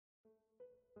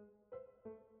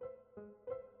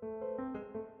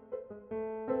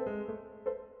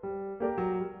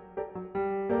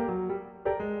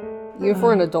Even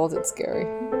for an adult, it's scary.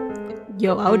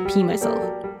 Yo, I would pee myself.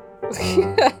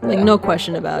 Like, no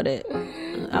question about it.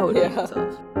 I would pee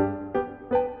myself.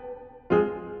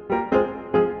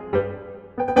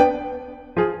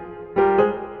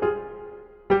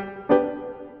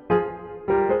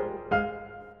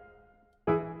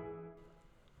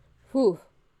 Whew.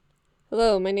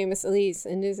 Hello, my name is Elise,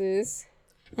 and this is...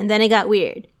 And then it got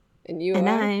weird. And you And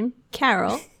are? I'm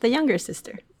Carol, the younger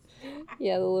sister.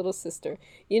 Yeah, the little sister.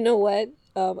 You know what?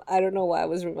 I don't know why I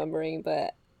was remembering,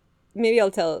 but maybe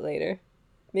I'll tell it later.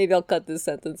 Maybe I'll cut this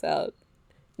sentence out.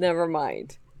 Never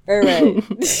mind. All right.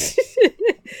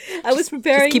 I was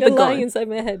preparing keep the it line going. inside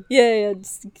my head. Yeah,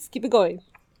 just keep it going.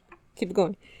 Keep it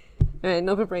going. All right,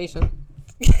 no preparation.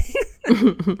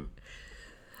 That's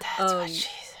what she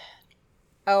said.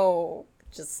 Oh,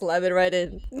 just slap it right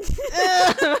in.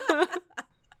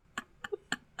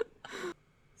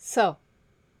 So,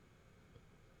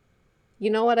 you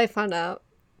know what I found out?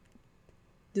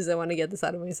 Because I want to get this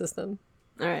out of my system.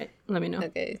 All right, let me know.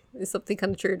 Okay, it's something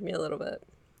kind of triggered me a little bit.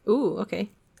 Ooh, okay.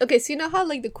 Okay, so you know how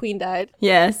like the queen died?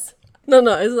 Yes. No,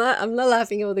 it's not. I'm not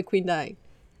laughing about the queen dying.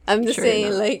 I'm just Sure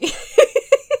saying not. like,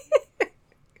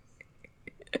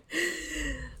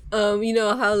 you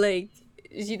know how like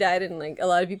she died and like a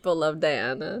lot of people love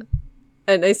Diana,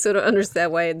 and I sort of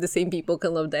understand why the same people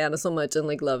can love Diana so much and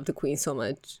like love the queen so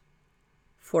much,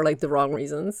 for like the wrong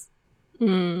reasons.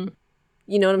 Mm.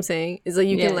 You know what I'm saying? It's like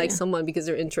you can Yeah, like yeah. someone because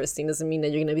they're interesting doesn't mean that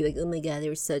you're gonna be like, oh my god,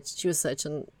 she was such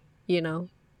an, you know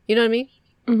what I mean?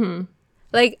 Mm-hmm.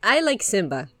 Like I like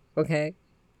Simba, okay?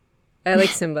 I like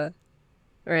Simba.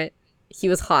 All right, he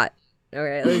was hot. All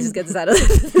right, let's just get this out of.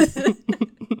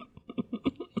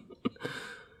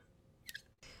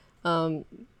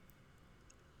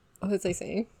 What was I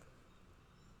saying?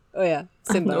 Oh yeah,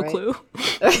 Simba. No right? clue.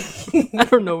 I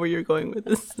don't know where you're going with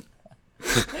this.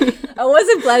 I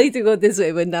wasn't planning to go this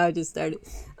way, but now I just started.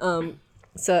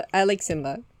 So I like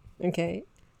Simba. Okay.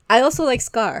 I also like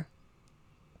Scar.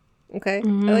 Okay. I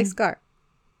like Scar.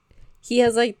 He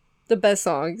has like the best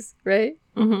songs, right?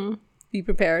 Mm-hmm. Be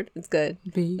prepared. It's good.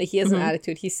 Like he has an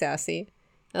attitude. He's sassy.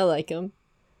 I like him.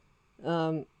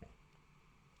 And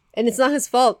it's not his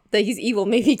fault that he's evil.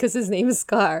 Maybe because his name is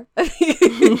Scar.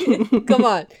 Come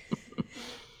on.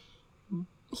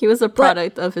 He was a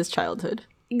product of his childhood.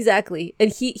 Exactly.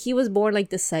 And he was born like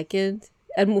the second,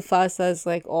 and Mufasa's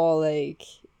like all like,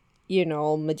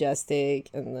 majestic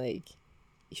and like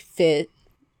fit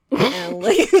and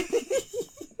like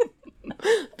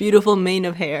Beautiful mane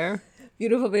of hair.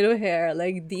 beautiful bit of hair,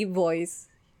 like deep voice,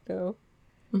 you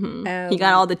know. He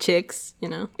got all the chicks, you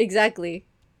know. Exactly.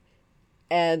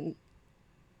 And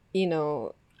he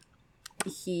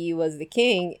was the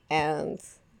king, and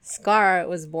Scar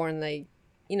was born like,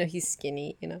 he's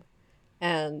skinny,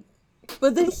 and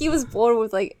but then he was born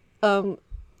with like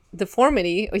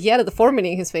deformity, or he had a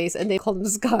deformity in his face, and they called him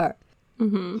Scar.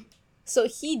 So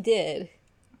he did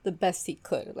the best he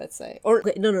could, let's say. Or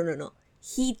no,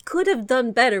 he could have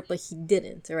done better, but he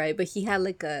didn't, right? But he had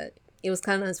like it was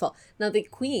kind of his fault. Now the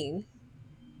queen,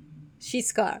 she's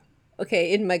Scar,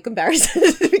 okay, in my comparison,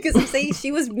 because I'm saying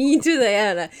she was mean to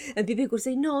Diana, and people would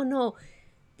say no,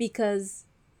 because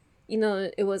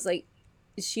it was like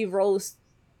she rose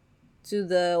to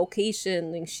the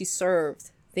occasion and she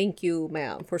served. Thank you,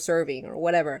 ma'am, for serving, or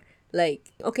whatever.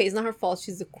 Like, okay, it's not her fault.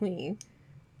 She's the queen,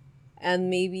 and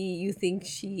maybe you think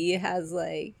she has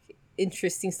like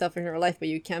interesting stuff in her life, but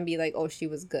you can't be like, oh, she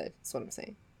was good. That's what I'm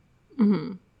saying.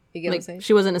 You get what I'm Like, saying?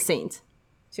 she wasn't a saint.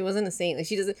 She wasn't a saint. Like,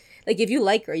 she doesn't, like, if you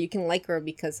like her, you can like her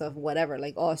because of whatever.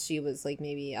 Like, oh, she was like,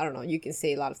 maybe, I don't know. You can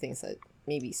say a lot of things that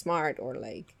maybe smart, or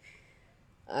like,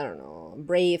 I don't know,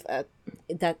 brave.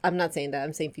 That I'm not saying that.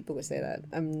 I'm saying people would say that.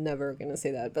 I'm never gonna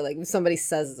say that. But like, if somebody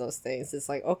says those things, it's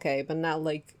like, okay, but not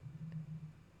like,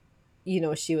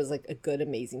 she was like a good,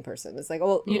 amazing person. It's like,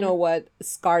 oh, you know what?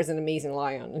 Scar's an amazing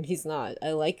lion, and he's not.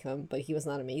 I like him, but he was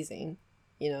not amazing.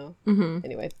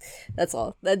 Anyway, that's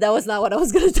all. That was not what I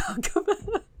was gonna talk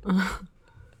about.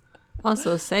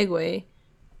 Also, segue.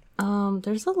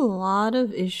 There's a lot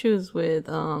of issues with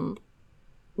the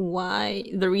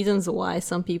reasons why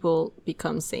some people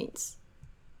become saints.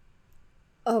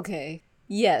 Okay.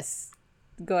 Yes.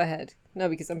 Go ahead. No,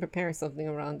 because I'm preparing something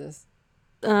around this.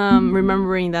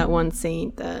 Remembering that one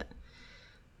saint that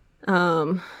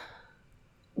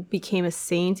became a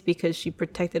saint because she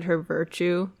protected her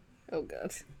virtue Oh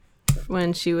God.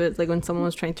 when someone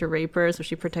was trying to rape her, so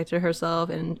she protected herself,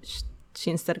 and she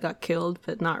instead got killed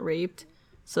but not raped.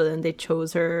 So then they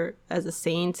chose her as a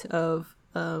saint of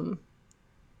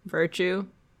virtue.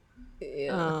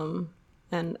 Yeah.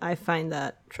 And I find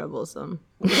that troublesome.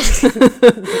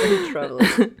 Very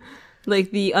troubling.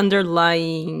 like the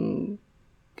underlying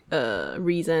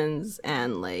reasons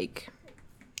and like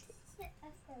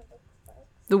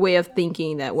the way of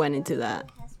thinking that went into that.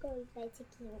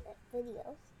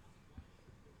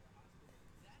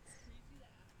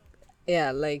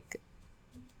 Yeah, like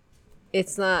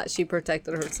it's not she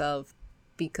protected herself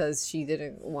because she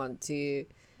didn't want to,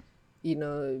 you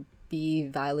know, be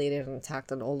violated and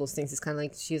attacked and all those things. It's kind of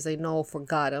like she's like, no, for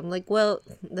God. I'm like, well,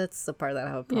 that's the part that I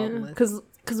have a problem with.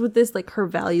 Because with this, like her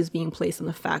values being placed on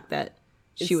the fact that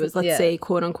she was, let's say,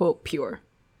 quote unquote pure,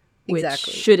 which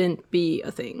shouldn't be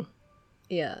a thing.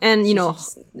 Yeah, and you know,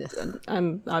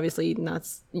 I'm obviously not.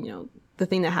 You know, the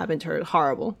thing that happened to her,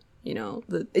 horrible. You know,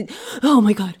 oh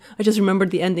my God, I just remembered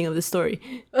the ending of the story.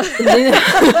 The thing that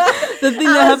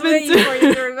happened to her,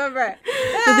 you to remember.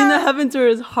 The thing that happened to her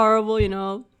is horrible. You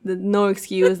know, no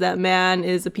excuse. That man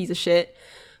is a piece of shit.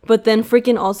 But then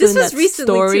freaking also this in that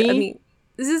story. I mean,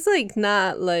 this is like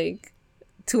not like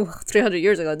 300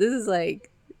 years ago. This is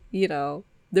like, you know,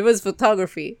 there was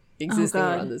photography existing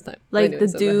around this time. Like anyway,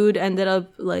 the dude ended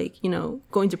up like, you know,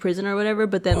 going to prison or whatever.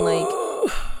 But then like.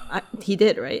 He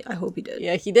did, right? I hope he did.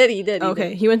 Yeah, he did.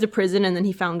 Okay, he went to prison and then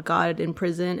he found God in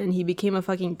prison and he became a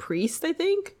fucking priest, I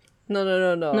think. No.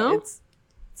 No? It's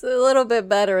a little bit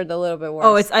better and a little bit worse.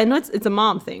 Oh, I know it's a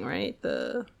mom thing, right?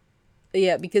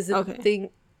 Yeah, because the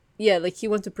thing, yeah, like he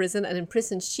went to prison and in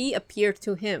prison she appeared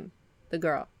to him, the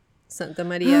girl, Santa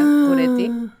Maria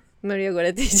Goretti. Maria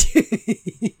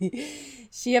Goretti.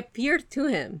 She appeared to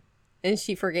him and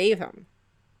she forgave him,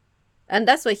 and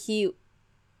that's why he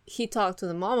talked to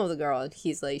the mom of the girl and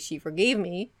he's like, she forgave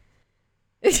me.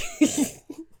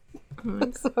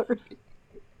 I'm sorry.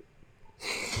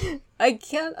 I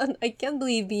can't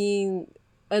believe being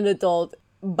an adult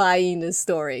buying this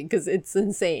story because it's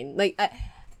insane. Like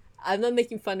I'm not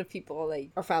making fun of people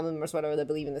like or family members, whatever, that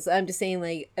believe in this. I'm just saying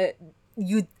like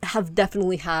you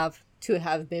definitely have to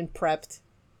have been prepped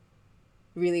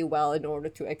really well in order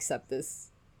to accept this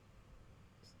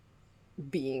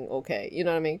being okay. You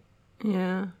know what I mean?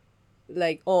 Yeah.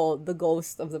 Like, oh, the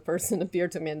ghost of the person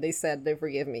appeared to me and they said they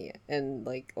forgive me. And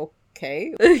like,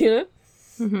 okay, you know?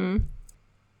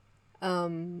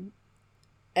 Mm-hmm.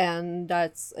 And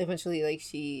that's eventually like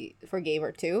she forgave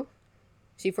her too.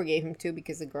 She forgave him too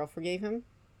because the girl forgave him.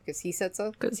 Because he said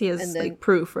so. Because he has like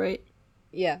proof, right?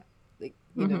 Yeah. Like,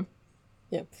 you know.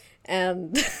 Yeah.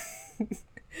 And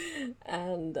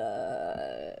and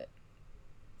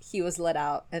he was let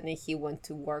out and then he went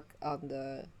to work on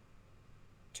the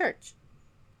church.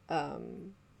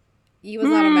 He was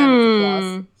not a man of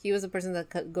applause. He was a person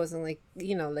that goes and like,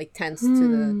 you know, like tends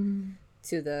to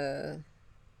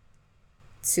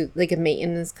like a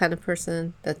maintenance kind of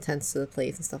person that tends to the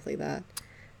place and stuff like that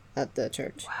at the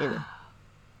church. Wow. You know,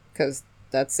 because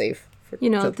that's safe for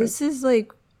children. This is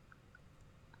like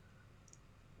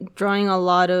drawing a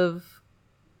lot of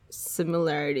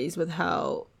similarities with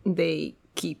how they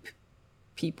keep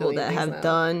people that have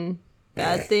done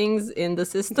bad things in the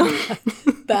system.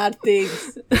 Bad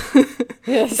things.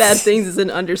 Yes. Bad things is an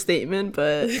understatement,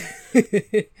 but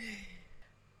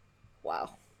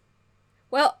wow.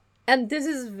 Well, and this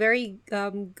is very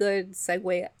good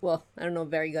segue. Well, I don't know,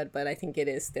 very good, but I think it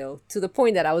is still to the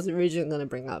point that I was originally going to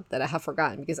bring up that I have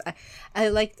forgotten because I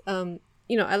liked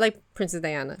you know, I like Princess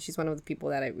Diana. She's one of the people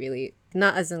that I really,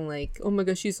 not as in like, oh my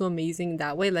gosh, she's so amazing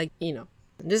that way, like, you know,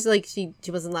 just like she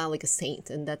wasn't not like a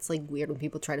saint, and that's like weird when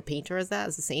people try to paint her as that,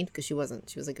 as a saint, because she wasn't.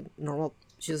 She was like a normal,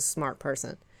 she was a smart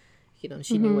person, you know.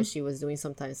 She knew what she was doing.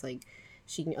 Sometimes like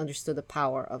she understood the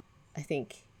power of, I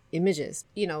think, images.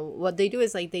 You know, what they do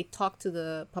is like they talk to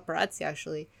the paparazzi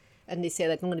actually, and they say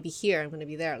like, I'm gonna be here, I'm gonna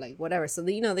be there, like whatever. So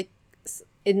they, you know, they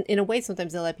in a way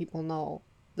sometimes they let people know,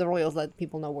 the royals let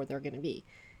people know where they're gonna be,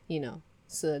 you know,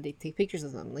 so that they take pictures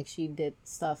of them. Like she did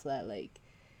stuff that like,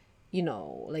 you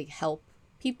know, like help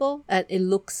people, and it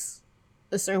looks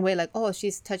a certain way, like, oh,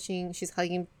 she's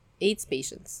hugging AIDS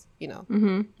patients, you know,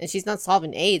 and she's not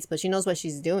solving AIDS, but she knows what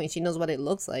she's doing. She knows what it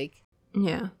looks like.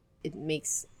 Yeah,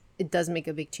 it does make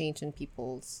a big change in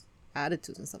people's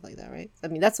attitudes and stuff like that, right? I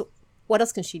mean, that's what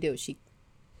else can she do? She,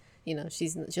 you know, she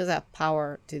doesn't have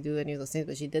power to do any of those things,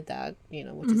 but she did that, you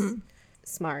know, which is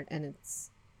smart and it's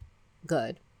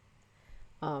good.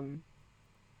 So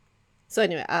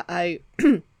anyway, I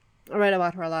I read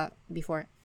about her a lot before,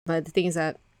 but the thing is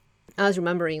that I was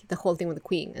remembering the whole thing with the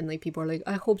queen, and like people are like,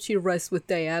 I hope she rests with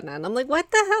Diana, and I'm like, what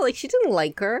the hell? Like she didn't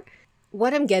like her.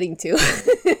 What I'm getting to,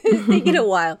 it's taking a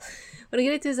while. What I'm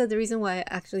getting to is that the reason why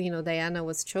actually, you know, Diana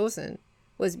was chosen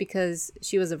was because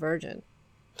she was a virgin.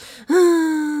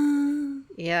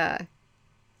 Yeah.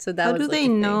 So that how was do like they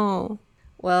know?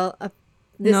 Well, it's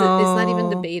not even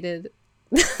debated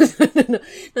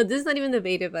No, this is not even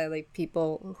debated by like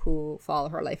people who follow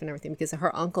her life and everything because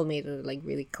her uncle made it like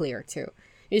really clear too.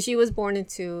 And she was born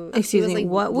into. Excuse me. Like,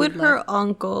 What would her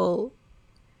uncle?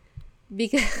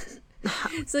 Because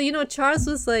so Charles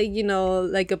was like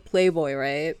like a playboy,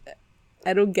 right?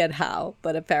 I don't get how,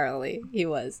 but apparently he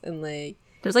was, and like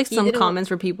there's like some comments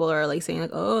where people are like saying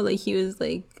like, oh, like he was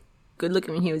like good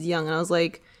looking when he was young, and I was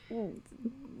like,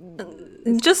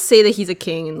 just say that he's a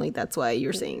king, and like that's why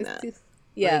you're saying that.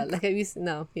 Yeah, like I used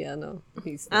no.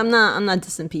 He's I'm not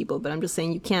dissing people, but I'm just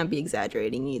saying you can't be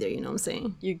exaggerating either. You know what I'm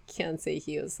saying? You can't say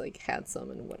he was like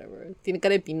handsome and whatever. Tiene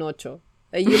cara de Pinocho.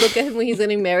 You look at him when he's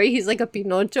getting married, he's like a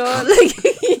Pinocho.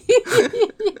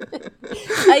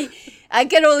 Like I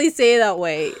can only say it that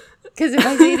way. Because if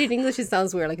I say it in English, it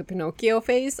sounds weird, like a Pinocchio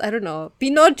face. I don't know.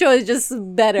 Pinocho is just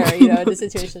better, in the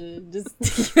situation.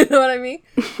 Just, you know what I mean?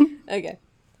 Okay.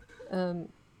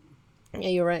 Yeah,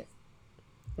 you're right.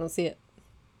 I don't see it.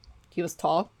 He was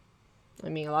tall. I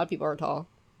mean, a lot of people are tall.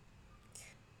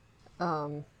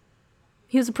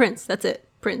 He was a prince. That's it.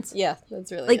 Prince. Yeah,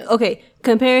 that's really like it. Okay.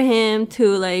 Compare him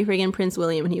to like friggin' Prince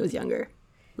William when he was younger.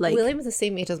 Like William is the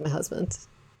same age as my husband.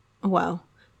 Wow.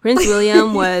 Prince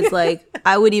William was like,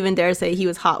 I would even dare say he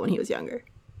was hot when he was younger.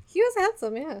 He was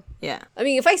handsome, yeah. Yeah. I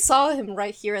mean, if I saw him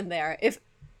right here and there, if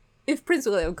Prince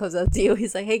William comes up to you,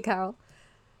 he's like, "Hey, Carol,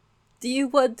 do you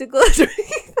want to go drink?"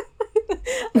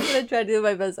 I'm gonna try to do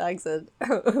my best accent.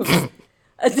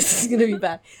 This is gonna be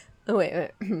bad. Oh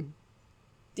wait.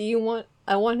 Do you want?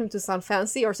 I want him to sound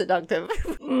fancy or seductive.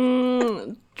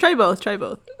 Try both. Try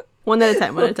both. One at a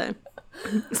time. One at a time.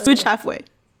 Switch halfway.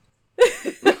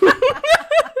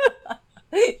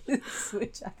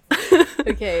 Switch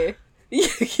okay.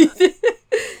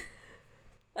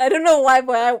 I don't know why,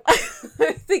 but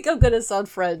I think I'm gonna sound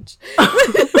French.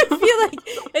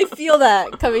 I feel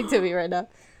that coming to me right now.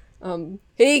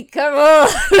 Hey, come on.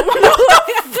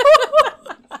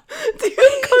 Do you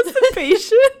have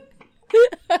constipation?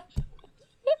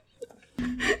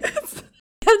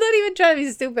 I'm not even trying to be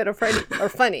stupid or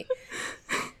funny.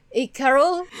 Hey,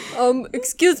 Carol.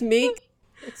 Excuse me,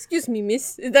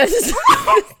 miss.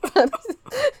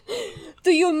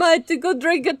 Do you mind to go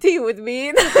drink a tea with me?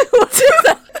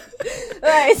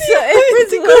 Alright, so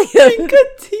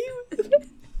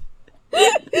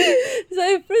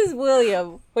if Prince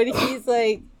William, when he's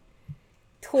like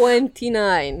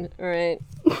 29, alright,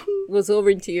 goes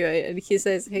over to you and he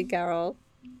says, "Hey, Carol."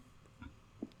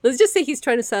 Let's just say he's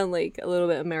trying to sound like a little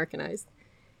bit Americanized.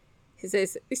 He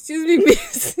says, "Excuse me,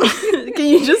 miss." Can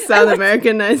you just sound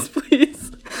Americanized,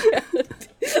 please?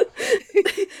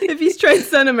 If he's trying to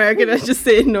sound Americanized, just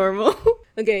say it normal.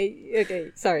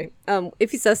 Okay, sorry.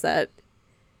 If he says that,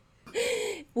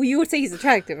 well, you would say he's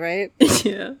attractive, right?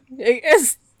 Yeah.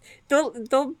 Yes.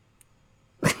 Don't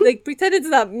like pretend it's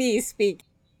not me speaking.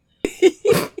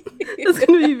 It's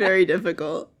gonna be very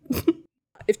difficult.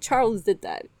 If Charles did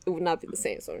that, it would not be the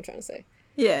same. Is what I'm trying to say.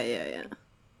 Yeah. Yeah.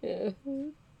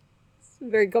 It's a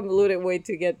very convoluted way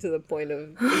to get to the point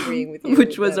of agreeing with you.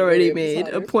 Which was already made.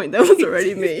 A point that was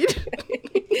already made.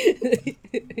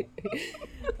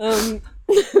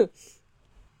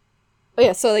 Oh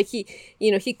yeah, so like he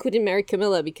couldn't marry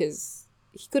Camilla because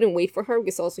he couldn't wait for her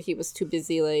because also he was too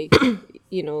busy like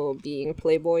being a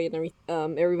playboy and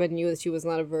everybody knew that she was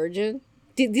not a virgin.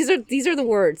 These are the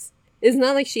words. It's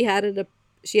not like she had a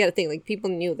thing, like people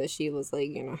knew that she was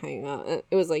like hanging out.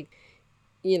 It was like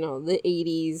the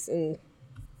 80s, and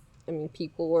I mean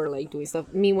people were like doing stuff.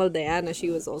 Meanwhile, Diana, she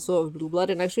was also of blue blood,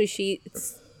 and actually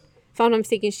if I'm not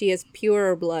mistaken, she has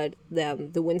purer blood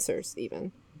than the Windsors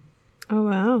even. Oh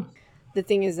wow. The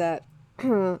thing is that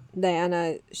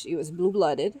Diana, she was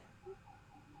blue-blooded,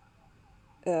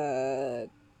 and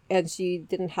she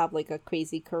didn't have like a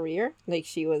crazy career. Like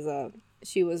she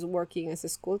was working as a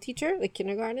school teacher, like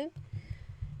kindergarten,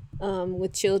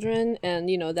 with children, and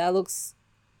that looks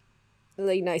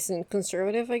like nice and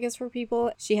conservative, I guess, for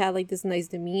people. She had like this nice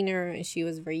demeanor, and she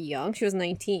was very young. She was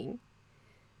 19,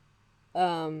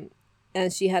 and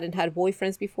she hadn't had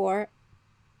boyfriends before,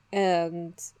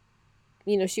 and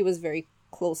she was very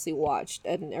closely watched,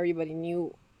 and everybody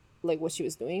knew like what she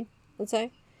was doing, let's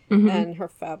say. Mm-hmm. And her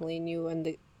family knew, and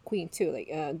the queen too, like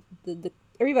the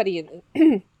everybody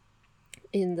in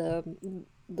the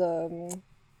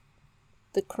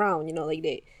crown,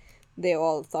 like they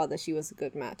all thought that she was a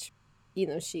good match.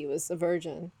 She was a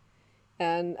virgin,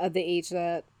 and at the age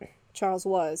that Charles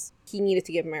was, he needed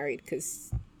to get married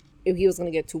because if he was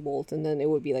going to get too bold, and then it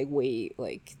would be like way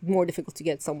like more difficult to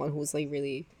get someone who's like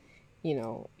really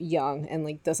young and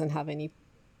like doesn't have any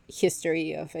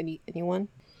history of anyone.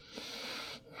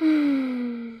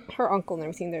 Her uncle and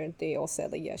everything, they all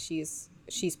said like, yeah, she's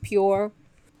she's pure.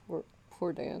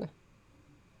 Poor Diana.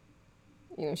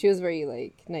 You know, she was very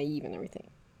like naive and everything.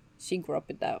 She grew up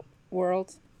in that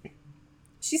world.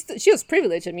 She was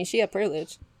privileged. I mean, she had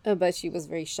privilege, but she was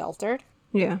very sheltered.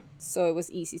 Yeah. So it was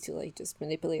easy to like just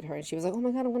manipulate her, and she was like, "Oh my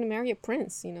god, I'm gonna marry a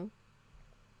prince," you know.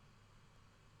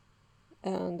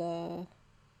 And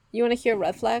you want to hear a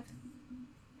red flag?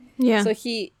 Yeah. So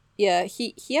he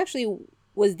actually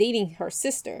was dating her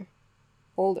sister,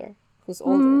 who's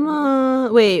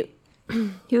older. Wait.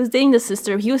 He was dating the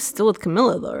sister. He was still with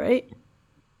Camilla, though, right?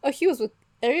 Oh, he was with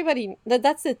everybody.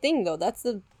 That's the thing, though. That's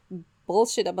the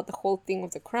bullshit about the whole thing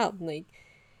with the crown. Like,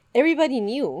 everybody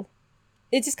knew.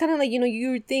 It's just kind of like, you know,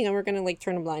 your thing, and we're gonna like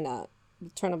turn a blind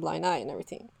eye and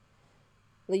everything.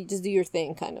 Like, just do your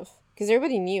thing, kind of, because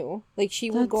everybody knew. Like,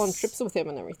 she would go on trips with him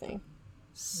and everything.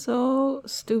 So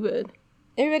stupid.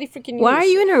 Everybody freaking knew. Why are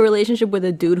you in a relationship with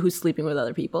a dude who's sleeping with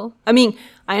other people? I mean,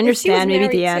 I understand maybe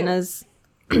Diana's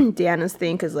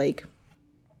thing, because like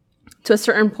to a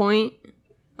certain point,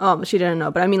 she didn't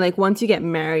know, but I mean, like, once you get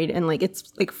married and like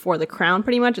it's like for the crown,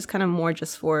 pretty much, it's kind of more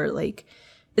just for like,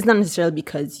 it's not necessarily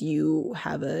because you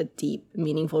have a deep,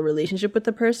 meaningful relationship with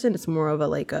the person. It's more of a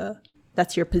like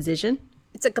that's your position.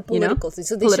 It's like a political thing.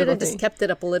 So they should have just kept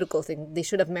it a political thing. They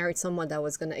should have married someone that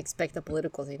was going to expect a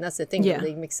political thing. That's the thing. Yeah.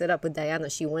 They mix it up with Diana.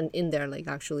 She went in there like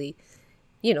actually,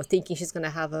 you know, thinking she's going to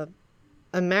have a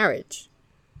marriage.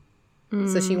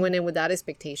 So she went in with that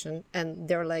expectation, and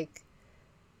they're like,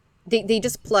 they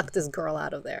just plucked this girl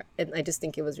out of there. And I just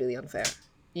think it was really unfair,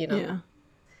 you know? Yeah.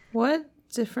 What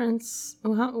difference?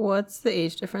 What's the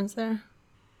age difference there?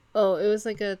 Oh, it was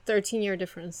like a 13-year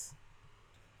difference.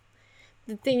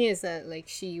 The thing is that like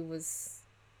she was,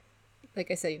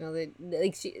 like I said, you know,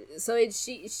 like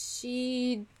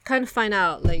she kind of find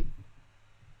out like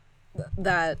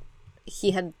that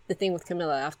he had the thing with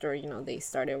Camilla after, you know, they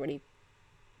started already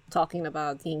talking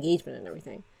about the engagement and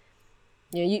everything.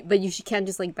 You know, she can't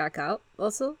just like back out.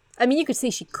 Also, I mean, you could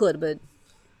say she could, but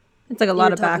it's like a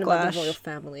lot of backlash. About the royal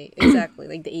family, exactly.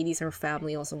 Like the 80s, her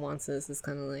family also wants this. It's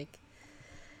kind of like,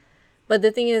 but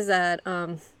the thing is that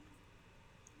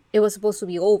it was supposed to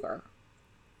be over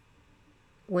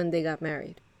when they got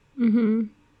married. Mm-hmm.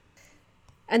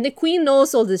 And the queen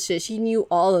knows all this shit. She knew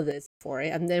all of this for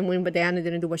it. And then when Diana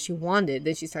didn't do what she wanted,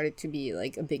 then she started to be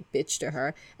like a big bitch to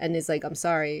her. And it's like, I'm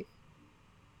sorry.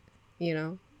 You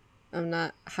know? I'm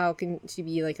not... How can she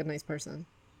be like a nice person?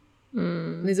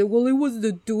 And he's like, well, it was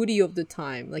the duty of the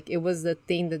time. Like, it was the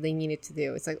thing that they needed to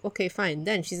do. It's like, okay, fine.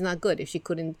 Then she's not good if she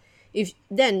couldn't...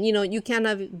 Then, you know, you can't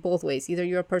have it both ways. Either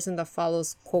you're a person that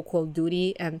follows quote unquote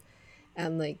duty and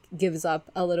like gives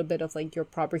up a little bit of like your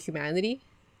proper humanity,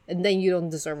 and then you don't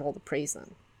deserve all the praise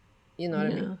then. You know what I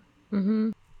mean?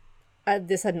 Mm-hmm.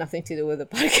 This had nothing to do with the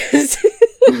podcast.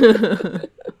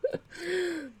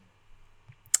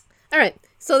 All right.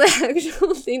 So the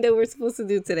actual thing that we're supposed to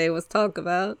do today was talk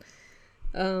about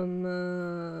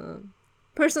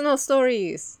personal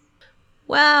stories.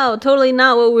 Wow, totally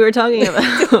not what we were talking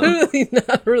about. Totally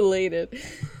not related.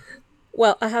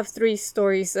 Well, I have 3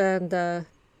 stories, and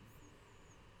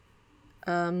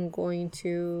I'm going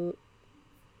to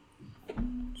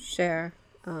share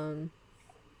the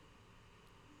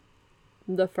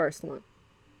first one.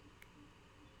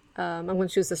 I'm going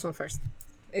to choose this one first.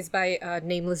 It's by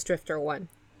Nameless Drifter 1.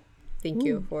 Thank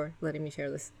you for letting me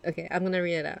share this. Okay, I'm going to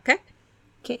read it out, okay?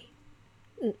 Okay.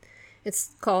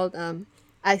 It's called...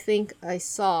 I think I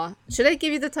saw... Should I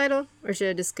give you the title? Or should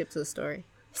I just skip to the story?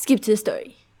 Skip to the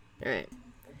story. Alright.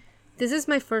 This is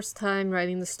my first time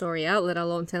writing the story out, let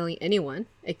alone telling anyone,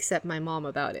 except my mom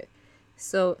about it.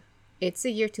 So, it's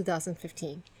the year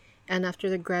 2015. And after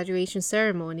the graduation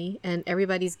ceremony, and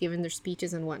everybody's given their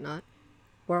speeches and whatnot,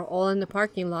 we're all in the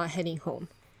parking lot heading home.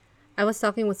 I was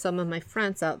talking with some of my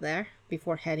friends out there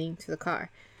before heading to the car.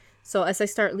 So, as I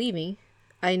start leaving,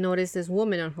 I notice this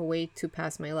woman on her way to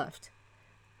pass my left.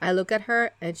 I look at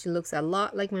her, and she looks a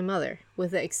lot like my mother,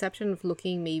 with the exception of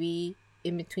looking maybe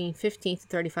in between 15 to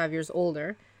 35 years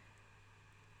older,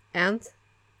 and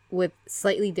with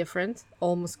slightly different,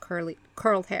 almost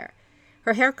curled hair.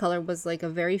 Her hair color was like a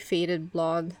very faded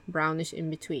blonde, brownish in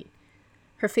between.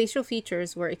 Her facial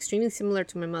features were extremely similar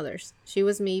to my mother's. She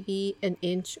was maybe an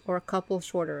inch or a couple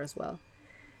shorter as well.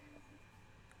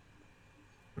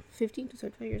 15 to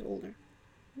 35 years older.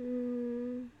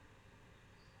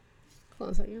 Hold on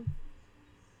a second.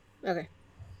 Okay.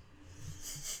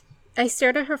 I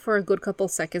stared at her for a good couple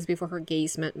seconds before her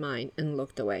gaze met mine and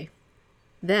looked away.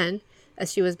 Then,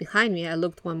 as she was behind me, I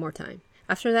looked one more time.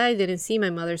 After that, I didn't see my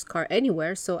mother's car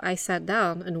anywhere, so I sat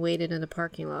down and waited in the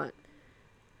parking lot.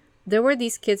 There were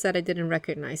these kids that I didn't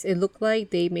recognize. It looked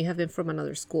like they may have been from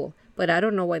another school, but I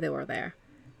don't know why they were there.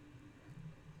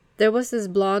 There was this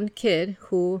blonde kid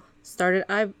who started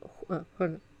hold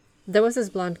on. There was this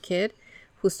blonde kid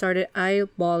who started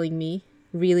eyeballing me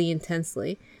really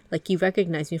intensely, like he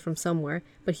recognized me from somewhere,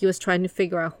 but he was trying to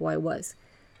figure out who I was.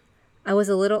 I was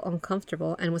a little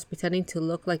uncomfortable and was pretending to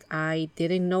look like I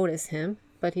didn't notice him,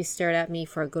 but he stared at me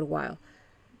for a good while.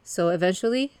 So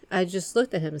eventually, I just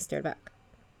looked at him and stared back.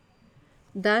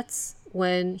 That's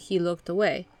when he looked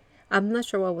away. I'm not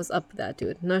sure what was up with that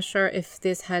dude. Not sure if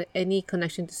this had any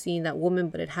connection to seeing that woman,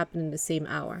 but it happened in the same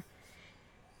hour.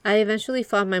 I eventually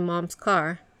found my mom's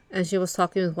car, and she was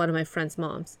talking with one of my friend's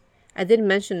moms. I did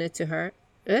mention it to her.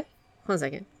 Hold on a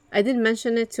second. I did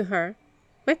mention it to her.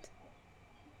 What?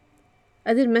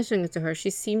 I did mention it to her. She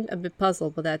seemed a bit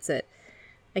puzzled, but that's it.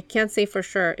 I can't say for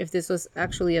sure if this was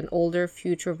actually an older,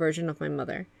 future version of my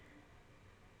mother.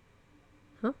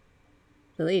 Huh?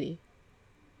 The lady.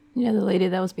 Yeah, the lady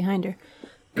that was behind her.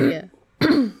 Yeah.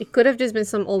 It could have just been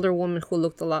some older woman who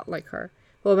looked a lot like her.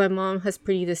 But my mom has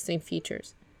pretty distinct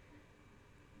features.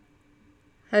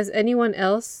 Has anyone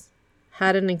else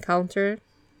had an encounter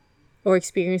or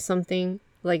experienced something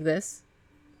like this?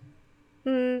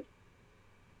 That's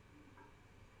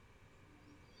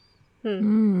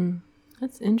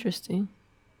interesting.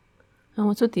 And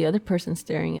what's with the other person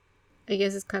staring at? I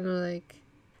guess it's kind of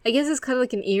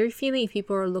like an eerie feeling if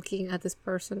people are looking at this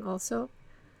person also.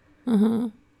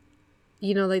 You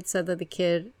know, like said that the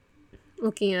kid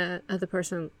looking at the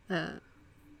person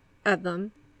at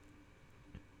them,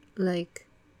 like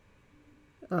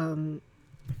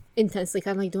intensely,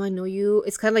 kind of like, do I know you?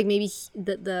 It's kind of like maybe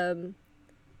the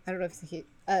I don't know if it's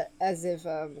as if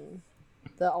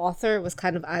the author was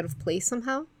kind of out of place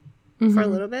somehow for a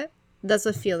little bit. That's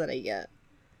the feel that I get.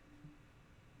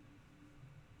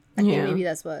 I think maybe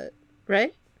that's what,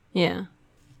 right? Yeah.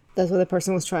 That's what the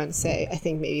person was trying to say. I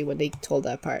think maybe when they told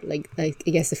that part, like I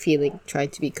guess the feeling trying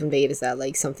to be conveyed is that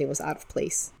like something was out of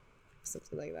place,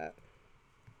 something like that.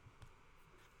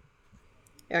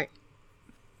 All right,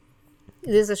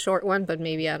 it is a short one, but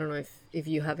maybe I don't know if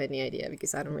you have any idea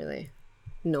because I don't really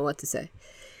know what to say.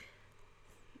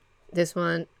 This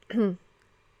one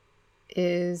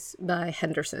is by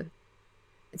Henderson.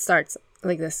 It starts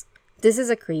like this. This is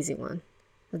a crazy one.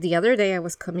 The other day I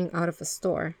was coming out of a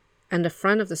store, and the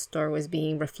front of the store was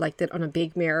being reflected on a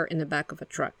big mirror in the back of a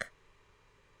truck.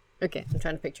 Okay, I'm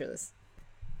trying to picture this.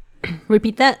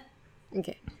 Repeat that.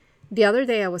 Okay. The other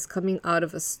day I was coming out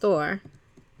of a store,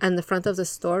 and the front of the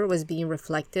store was being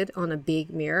reflected on a big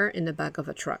mirror in the back of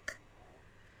a truck.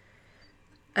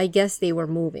 I guess they were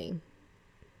moving.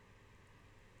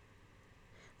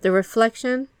 The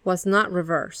reflection was not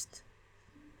reversed.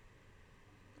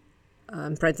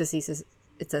 In parentheses,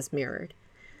 it says mirrored.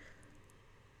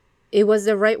 It was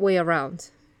the right way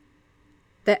around.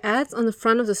 The ads on the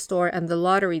front of the store and the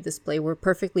lottery display were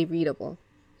perfectly readable.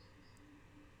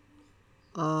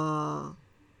 Do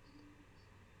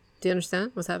you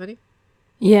understand what's happening?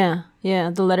 Yeah.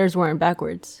 The letters weren't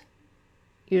backwards.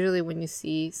 Usually when you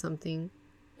see something...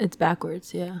 It's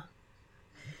backwards, yeah.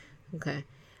 Okay.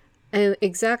 An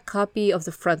exact copy of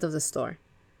the front of the store.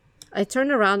 I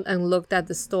turned around and looked at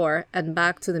the store and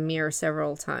back to the mirror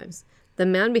several times. The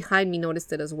man behind me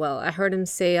noticed it as well. I heard him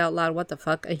say out loud, "What the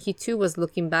fuck?" And he too was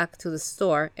looking back to the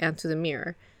store and to the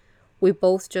mirror. We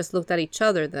both just looked at each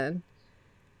other then.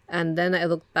 And then I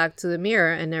looked back to the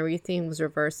mirror and everything was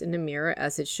reversed in the mirror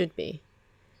as it should be.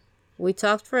 We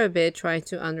talked for a bit trying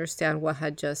to understand what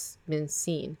had just been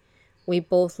seen. We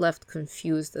both left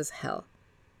confused as hell.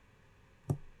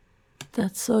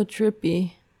 That's so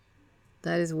trippy.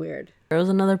 That is weird. There was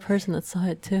another person that saw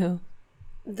it too.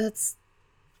 That's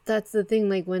the thing,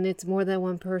 like when it's more than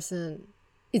one person,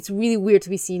 it's really weird to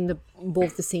be seeing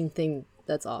both the same thing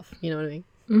that's off. You know what I mean?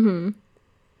 Mm-hmm.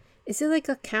 Is it like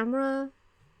a camera?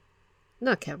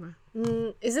 Not camera.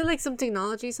 Is it like some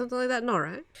technology, something like that? No,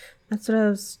 right? That's what I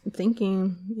was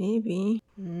thinking, maybe.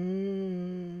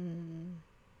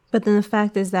 But then the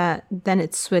fact is that then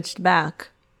it switched back.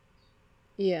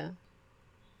 Yeah.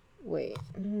 Wait.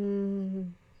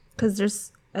 Because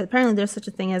there's such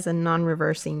a thing as a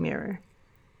non-reversing mirror.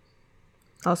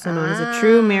 Also known as a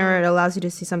true mirror. It allows you to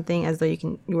see something as though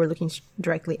you were looking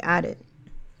directly at it.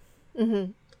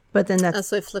 Mm-hmm. But then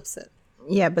so it flips it.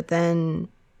 Yeah, but then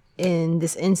in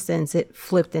this instance, it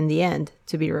flipped in the end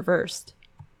to be reversed.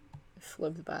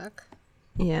 Flipped back?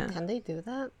 Yeah. Can they do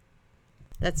that?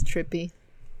 That's trippy.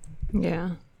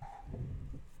 Yeah.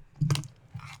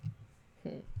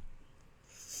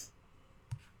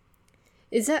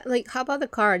 Is that like, how about the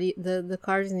car? The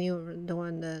car is new, the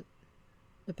one that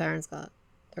the parents got.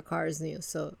 Their car is new.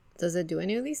 So does it do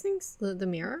any of these things? The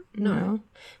mirror? No.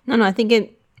 I think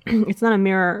it's not a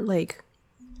mirror like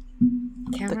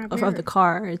Camera of mirror. the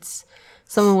car. It's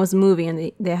someone was moving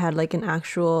and they had like an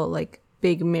actual like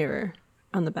big mirror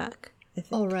on the back. I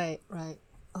think. Oh, right.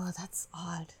 Oh, that's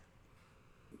odd.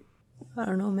 I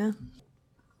don't know, man.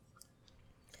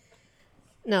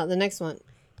 Now, the next one.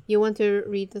 You want to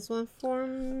read this one for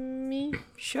me?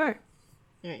 Sure.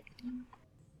 All right.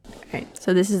 Alright,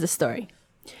 so this is the story.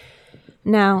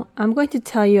 Now, I'm going to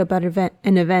tell you about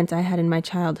an event I had in my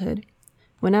childhood.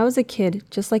 When I was a kid,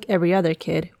 just like every other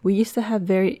kid, we used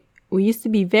to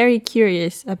be very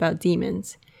curious about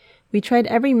demons. We tried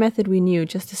every method we knew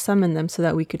just to summon them so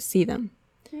that we could see them.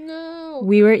 No.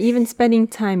 We were even spending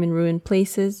time in ruined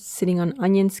places, sitting on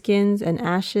onion skins and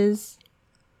ashes.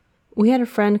 We had a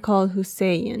friend called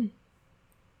Hussein.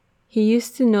 He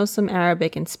used to know some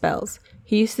Arabic and spells.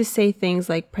 He used to say things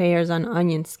like prayers on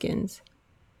onion skins.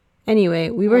 Anyway,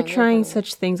 we were trying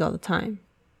such things all the time.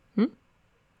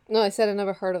 No, I said I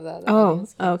never heard of that. Oh,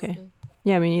 okay.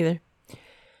 Yeah, me neither.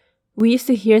 We used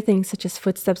to hear things such as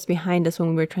footsteps behind us when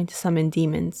we were trying to summon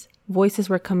demons. Voices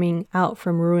were coming out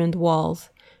from ruined walls.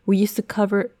 We used to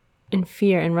cover in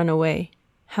fear and run away.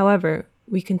 However,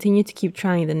 we continued to keep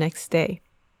trying the next day.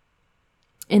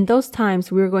 In those times,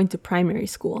 we were going to primary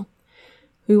school.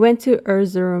 We went to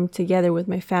Erzurum together with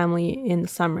my family in the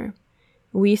summer.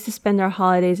 We used to spend our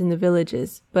holidays in the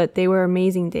villages, but they were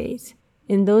amazing days.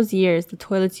 In those years, the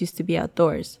toilets used to be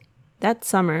outdoors. That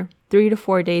summer, 3 to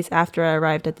 4 days after I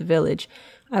arrived at the village,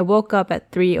 I woke up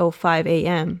at 3:05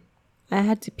 a.m. I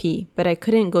had to pee, but I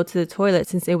couldn't go to the toilet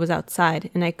since it was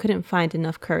outside, and I couldn't find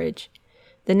enough courage.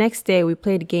 The next day, we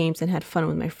played games and had fun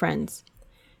with my friends.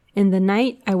 In the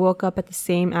night, I woke up at the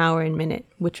same hour and minute,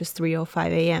 which was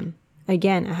 3:05 a.m.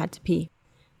 Again, I had to pee.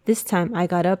 This time, I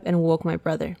got up and woke my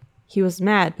brother. He was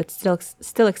mad, but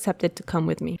still accepted to come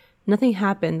with me. Nothing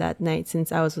happened that night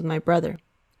since I was with my brother.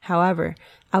 However,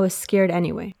 I was scared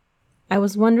anyway. I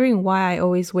was wondering why I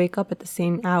always wake up at the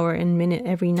same hour and minute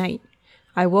every night.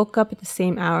 I woke up at the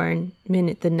same hour and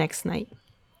minute the next night.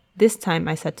 This time,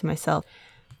 I said to myself,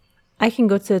 I can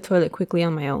go to the toilet quickly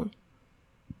on my own.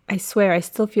 I swear I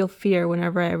still feel fear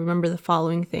whenever I remember the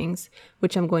following things,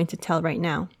 which I'm going to tell right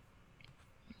now.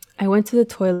 I went to the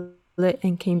toilet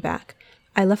and came back.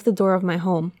 I left the door of my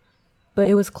home, but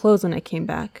it was closed when I came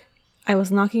back. I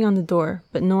was knocking on the door,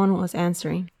 but no one was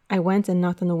answering. I went and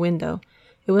knocked on the window.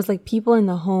 It was like people in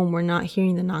the home were not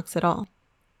hearing the knocks at all.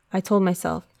 I told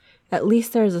myself, at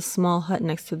least there is a small hut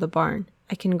next to the barn.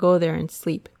 I can go there and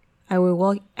sleep. I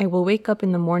will wake up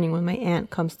in the morning when my aunt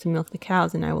comes to milk the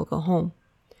cows and I will go home.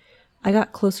 I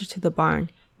got closer to the barn,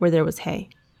 where there was hay.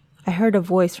 I heard a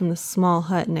voice from the small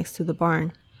hut next to the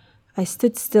barn. I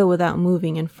stood still without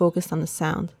moving and focused on the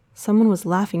sound. Someone was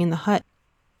laughing in the hut.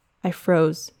 I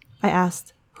froze. I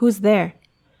asked, "Who's there?"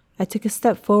 I took a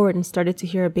step forward and started to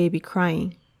hear a baby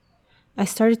crying. I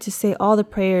started to say all the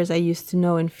prayers I used to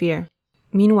know in fear.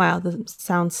 Meanwhile, the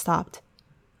sound stopped.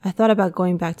 I thought about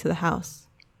going back to the house.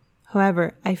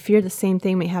 However, I feared the same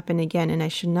thing may happen again and I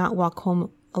should not walk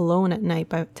home alone at night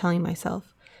by telling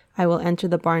myself, I will enter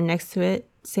the barn next to it,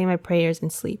 say my prayers,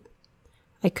 and sleep.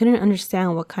 I couldn't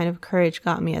understand what kind of courage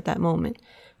got me at that moment.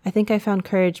 I think I found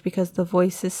courage because the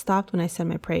voices stopped when I said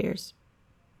my prayers.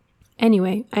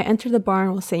 Anyway, I entered the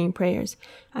barn while saying prayers.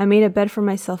 I made a bed for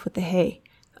myself with the hay.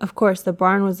 Of course, the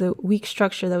barn was a weak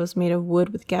structure that was made of wood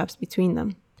with gaps between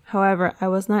them. However, I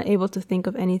was not able to think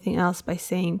of anything else by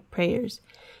saying prayers.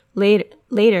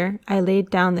 Later, I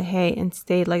laid down the hay and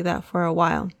stayed like that for a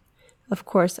while. Of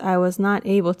course, I was not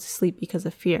able to sleep because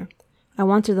of fear. I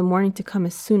wanted the morning to come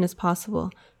as soon as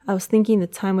possible. I was thinking the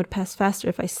time would pass faster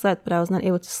if I slept, but I was not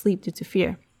able to sleep due to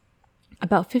fear.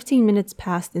 About 15 minutes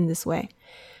passed in this way.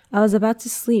 I was about to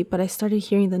sleep, but I started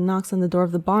hearing the knocks on the door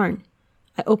of the barn.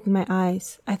 I opened my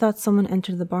eyes. I thought someone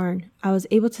entered the barn. I was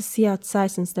able to see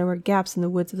outside since there were gaps in the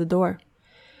woods of the door.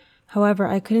 However,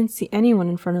 I couldn't see anyone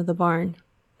in front of the barn.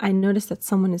 I noticed that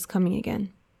someone is coming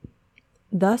again.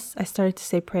 Thus, I started to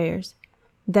say prayers.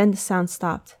 Then the sound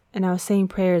stopped, and I was saying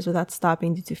prayers without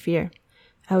stopping due to fear.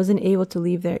 I wasn't able to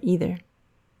leave there either.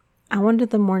 I wanted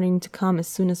the morning to come as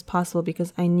soon as possible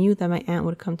because I knew that my aunt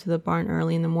would come to the barn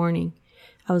early in the morning.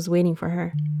 I was waiting for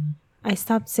her. I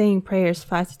stopped saying prayers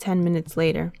 5 to 10 minutes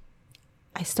later.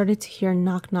 I started to hear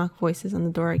knock-knock voices on the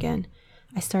door again.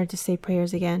 I started to say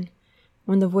prayers again.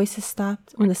 When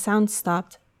the sound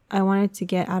stopped, I wanted to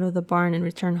get out of the barn and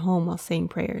return home while saying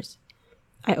prayers.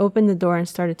 I opened the door and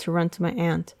started to run to my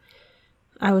aunt.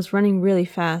 I was running really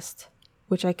fast,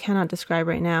 which I cannot describe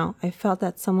right now. I felt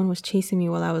that someone was chasing me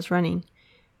while I was running,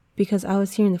 because I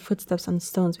was hearing the footsteps on the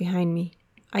stones behind me.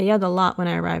 I yelled a lot when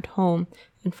I arrived home,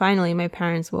 and finally my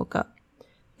parents woke up.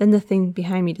 Then the thing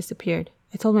behind me disappeared.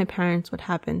 I told my parents what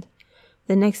happened.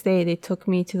 The next day, they took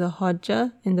me to the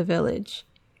Hodja in the village.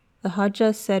 The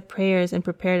Hodja said prayers and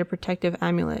prepared a protective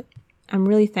amulet. I'm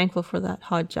really thankful for that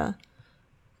Hodja.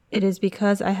 It is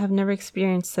because I have never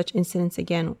experienced such incidents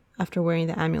again after wearing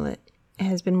the amulet. It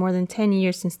has been more than 10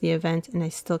 years since the event, and I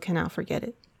still cannot forget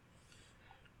it.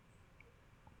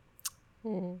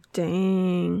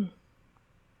 Dang.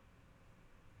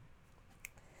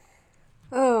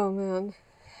 Oh, man.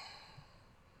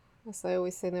 As I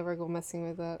always say, never go messing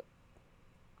with that.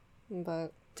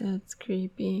 But That's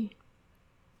creepy.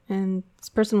 And this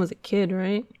person was a kid,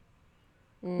 right?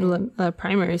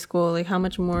 Primary school. Like, how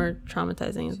much more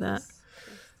traumatizing is that?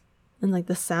 And, like,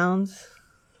 the sounds.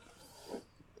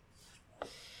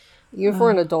 even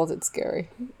for an adult, it's scary.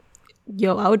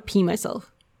 Yo, I would pee myself.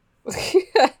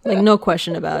 Like, no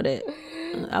question about it.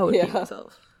 I would pee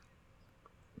myself.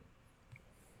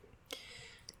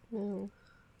 No.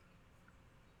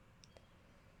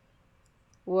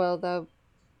 Well, that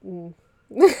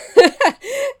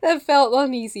that felt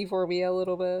uneasy for me a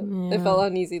little bit. Yeah. It felt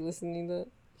uneasy listening to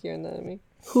hearing that. I mean,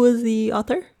 Who is the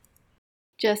author?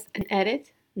 Just an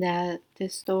edit that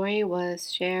this story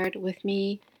was shared with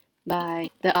me by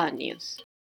the Odd News.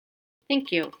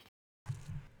 Thank you.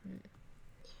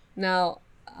 now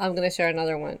I'm gonna share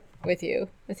another one with you.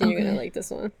 I think you're gonna Okay. like this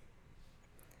one.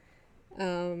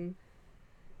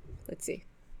 Let's see.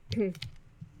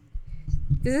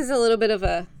 This is a little bit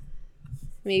of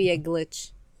maybe a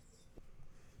glitch.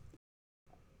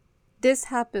 This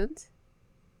happened.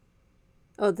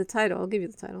 Oh, the title. I'll give you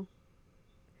the title.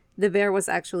 The Bear Was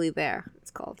Actually There,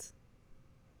 it's called.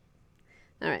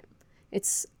 Alright.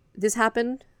 This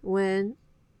happened when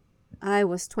I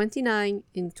was 29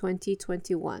 in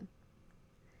 2021.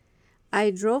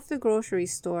 I drove to the grocery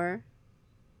store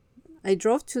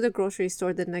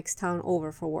the next town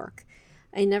over for work.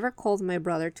 I never called my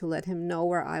brother to let him know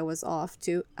where I was off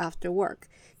to after work.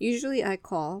 Usually I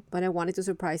call, but I wanted to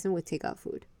surprise him with takeout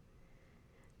food.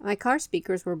 My car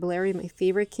speakers were blaring my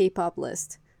favorite K-pop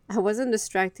list. I wasn't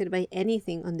distracted by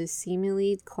anything on this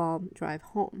seemingly calm drive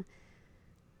home.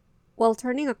 While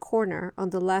turning a corner on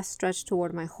the last stretch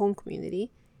toward my home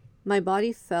community, my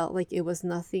body felt like it was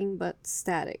nothing but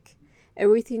static.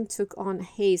 Everything took on a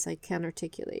haze I can't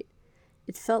articulate.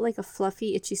 It felt like a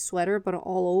fluffy, itchy sweater, but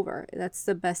all over. That's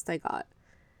the best I got.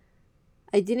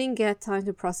 I didn't get time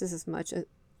to process as much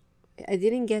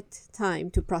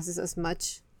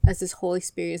as this whole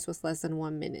experience was less than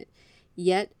 1 minute.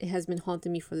 Yet, it has been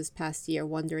haunting me for this past year,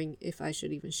 wondering if I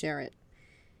should even share it.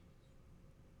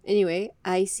 Anyway,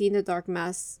 I had seen the dark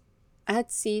mass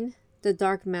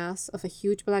of a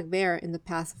huge black bear in the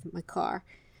path of my car.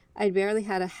 I barely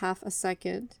had half a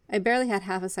second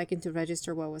to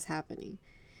register what was happening.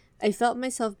 I felt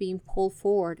myself being pulled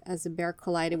forward as the bear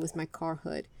collided with my car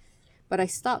hood, but I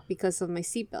stopped because of my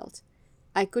seatbelt.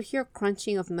 I could hear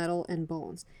crunching of metal and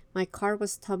bones. My car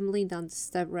was tumbling down the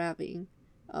steep ravine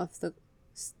of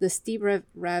the steep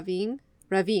ravine,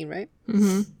 right?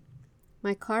 Mm-hmm.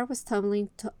 My car was tumbling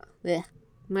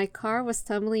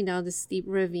down the steep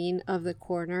ravine of the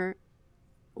corner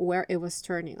where it was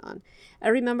turning on. I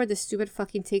remember the stupid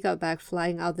fucking takeout bag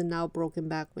flying out the now broken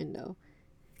back window.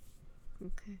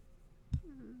 Okay.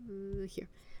 Here.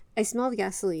 I smelled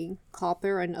gasoline,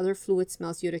 copper, and other fluid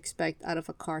smells you'd expect out of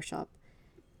a car shop.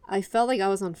 I felt like I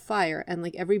was on fire, and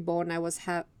like every bone I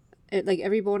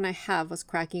have was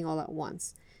cracking all at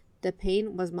once. The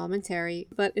pain was momentary,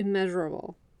 but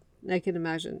immeasurable. I can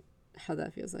imagine how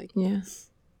that feels like. Yeah.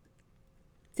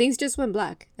 Things just went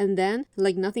black, and then,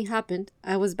 like nothing happened,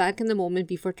 I was back in the moment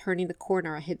before turning the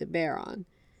corner I hit the bear on.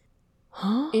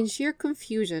 Huh? In sheer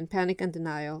confusion, panic, and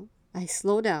denial, I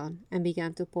slowed down and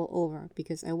began to pull over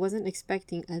because I wasn't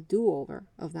expecting a do-over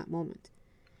of that moment.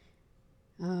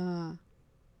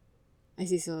 I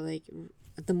see, so like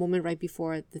at the moment right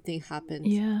before the thing happened.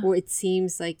 Yeah. Or it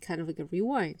seems like kind of like a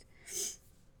rewind.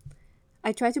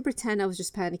 I tried to pretend I was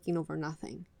just panicking over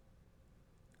nothing.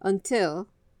 Until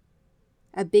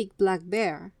a big black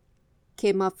bear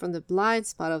came up from the blind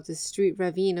spot of the street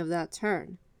ravine of that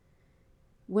turn.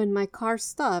 When my car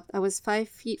stopped, I was 5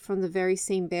 feet from the very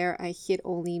same bear I hit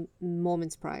only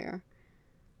moments prior.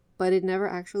 But it never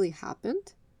actually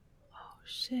happened. Oh,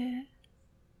 shit.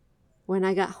 When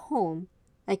I got home,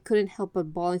 I couldn't help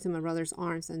but fall into my brother's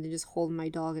arms and then just hold my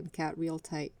dog and cat real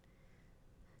tight.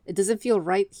 It doesn't feel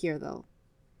right here, though.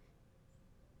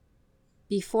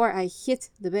 Before I hit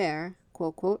the bear,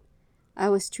 quote, quote, I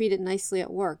was treated nicely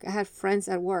at work. I had friends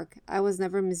at work. I was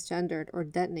never misgendered or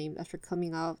dead named after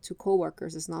coming out to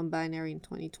coworkers as non-binary in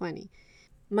 2020.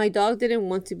 My dog didn't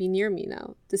want to be near me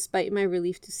now, despite my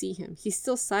relief to see him. He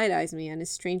still side-eyes me and is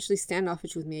strangely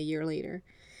standoffish with me a year later.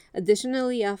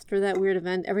 Additionally, after that weird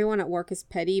event, everyone at work is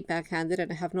petty, backhanded,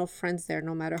 and I have no friends there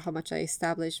no matter how much I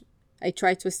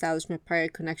tried to establish my prior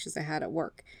connections I had at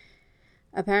work.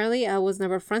 Apparently, I was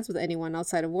never friends with anyone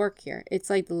outside of work here. It's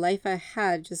like the life I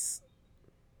had just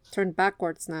turned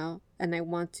backwards now, and I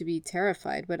want to be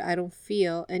terrified, but I don't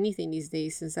feel anything these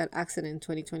days since that accident in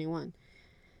 2021.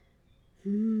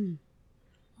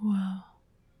 Wow.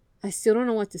 I still don't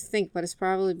know what to think, but it's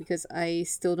probably because I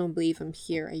still don't believe I'm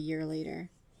here a year later.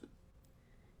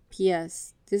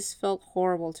 P.S. This felt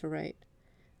horrible to write.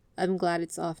 I'm glad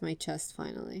it's off my chest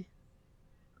finally.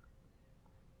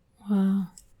 Wow.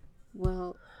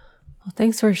 Well,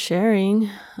 Thanks for sharing.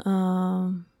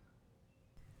 her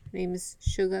name is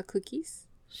Sugar Cookies.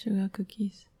 Sugar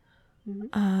cookies.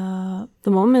 The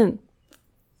moment,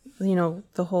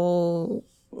 the whole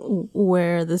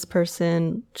where this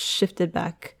person shifted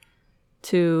back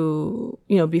to,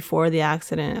 before the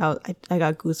accident, I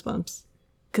got goosebumps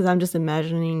because I'm just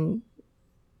imagining,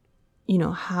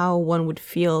 how one would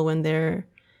feel when they're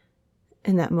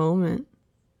in that moment.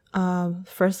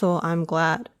 First of all, I'm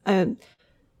glad. I'm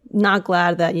not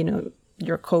glad that,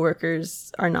 your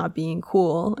coworkers are not being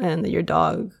cool and that your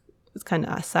dog is kind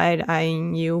of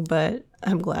side-eyeing you, but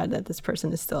I'm glad that this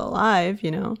person is still alive,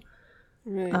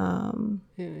 Right.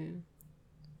 Yeah.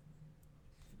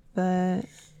 But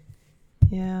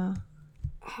yeah,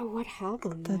 Oh, what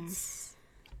happened there?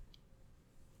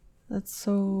 that's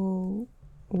so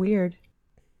weird.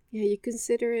 Yeah, you could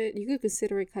consider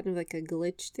it kind of like a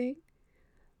glitch thing.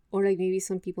 Or like maybe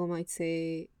some people might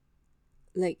say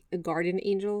like a guardian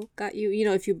angel got you.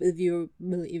 If you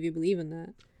believe in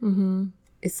that. Mm-hmm.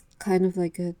 It's kind of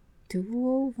like a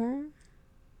do-over.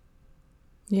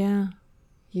 Yeah.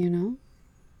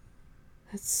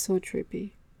 That's so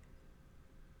trippy.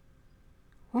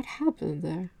 What happened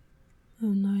there? I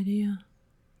have no idea.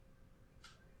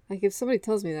 Like if somebody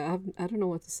tells me that, I don't know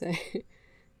what to say.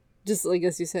 Just like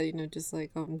as you said, just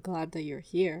like I'm glad that you're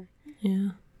here.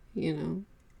 Yeah. Mm.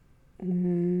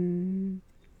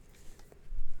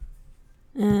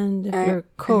 And if your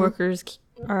coworkers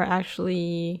are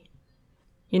actually,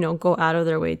 go out of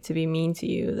their way to be mean to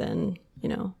you, then,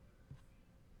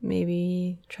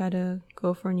 maybe try to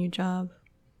go for a new job.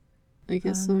 I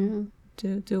guess so, yeah.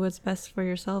 Do what's best for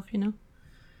yourself,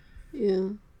 Yeah.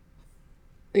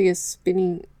 I guess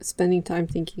spending time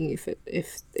thinking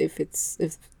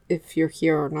if you're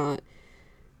here or not,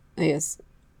 I guess,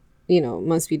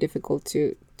 must be difficult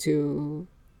to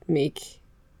make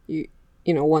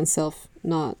oneself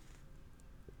not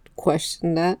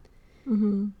question that.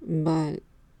 Mm-hmm. But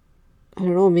I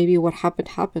don't know, maybe what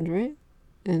happened, right?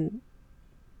 And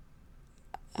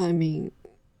I mean,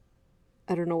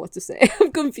 I don't know what to say.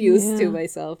 I'm confused to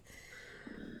myself.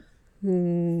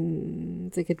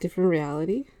 It's like a different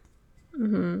reality.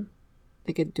 Mm-hmm.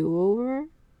 Like a do-over,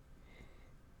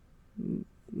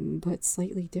 but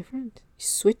slightly different. You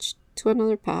switch to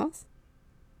another path.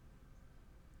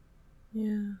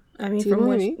 Yeah, I mean, Do you know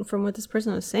what I mean? from what this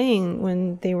person was saying,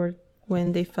 when they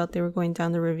felt they were going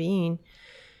down the ravine,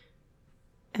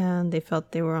 and they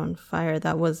felt they were on fire,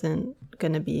 that wasn't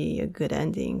gonna be a good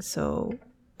ending. So,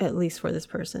 at least for this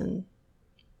person,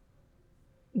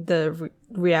 the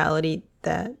reality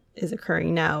that is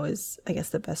occurring now is, I guess,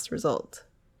 the best result,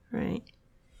 right?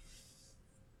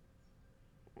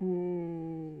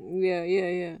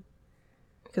 Yeah.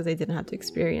 Because they didn't have to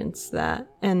experience that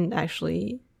and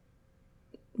actually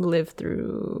live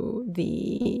through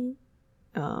the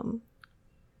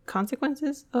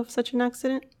consequences of such an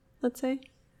accident, let's say.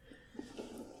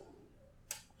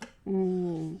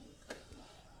 Well,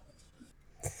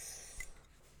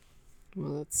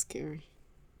 that's scary.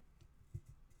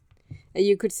 And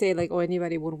you could say like, oh,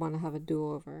 anybody would want to have a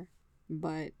do-over,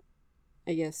 but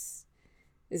I guess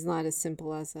it's not as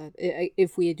simple as that.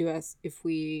 If we do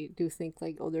think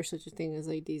like, oh, there's such a thing as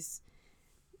like these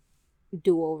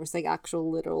do-overs, like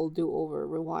actual literal do-over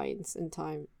rewinds in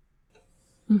time.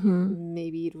 Mm-hmm.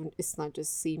 Maybe it's not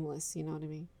just seamless. You know what I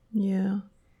mean? Yeah.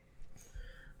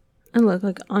 And look,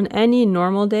 like on any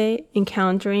normal day,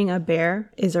 encountering a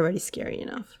bear is already scary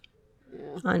enough.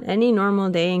 Yeah. On any normal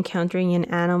day, encountering an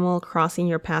animal crossing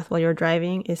your path while you're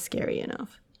driving is scary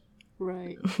enough.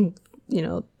 Right.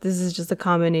 This is just a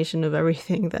combination of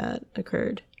everything that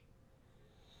occurred.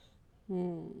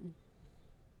 There's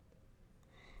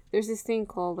this thing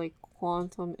called like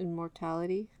quantum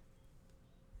immortality,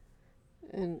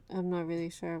 and I'm not really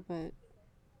sure, but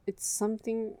it's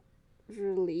something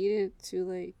related to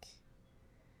like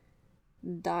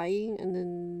dying and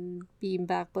then being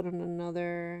back but in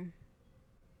another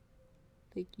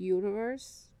like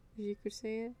universe, if you could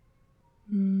say it.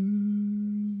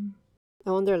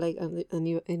 I wonder, like,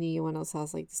 anyone else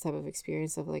has like this type of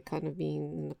experience of like kind of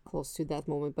being close to that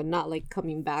moment, but not like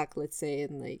coming back, let's say,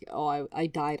 and like, oh, I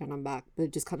died and I'm back,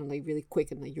 but just kind of like really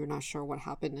quick and like you're not sure what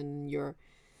happened and you're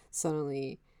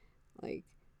suddenly like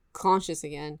conscious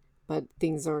again, but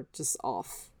things are just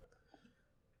off.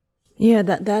 Yeah,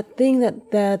 that thing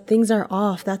that things are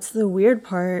off. That's the weird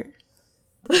part.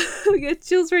 I get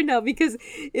chills right now because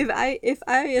if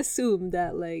I assume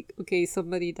that like, okay,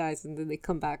 somebody dies and then they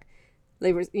come back,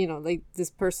 like, like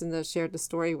this person that shared the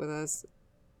story with us,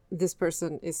 this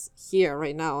person is here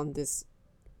right now in this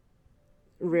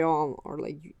realm or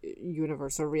like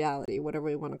universe or reality, whatever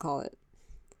you want to call it.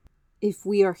 If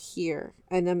we are here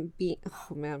and I'm being,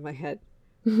 oh man, my head.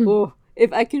 Oh,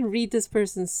 if I can read this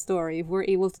person's story, if we're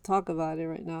able to talk about it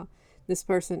right now, this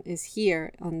person is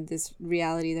here on this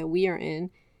reality that we are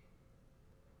in.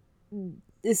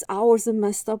 Is ours a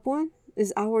messed up one?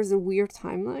 Is ours a weird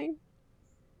timeline?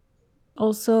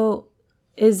 Also,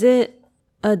 is it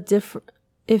a different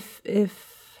if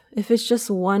it's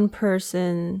just one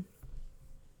person,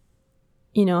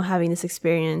 having this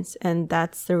experience and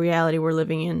that's the reality we're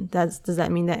living in, does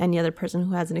that mean that any other person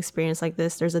who has an experience like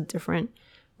this, there's a different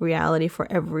reality for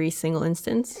every single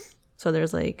instance? So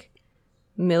there's like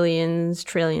millions,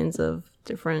 trillions of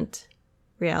different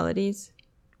realities.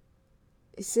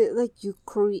 Is it like you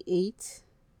create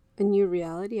a new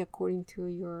reality according to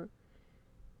your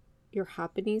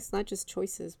happenings, not just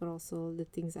choices, but also the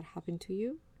things that happen to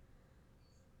you?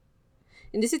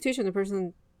 In this situation, the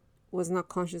person was not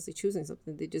consciously choosing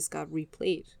something. They just got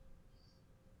replayed.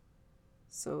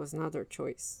 So it was not their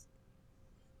choice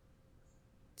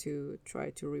to try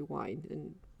to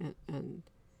rewind and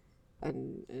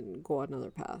go another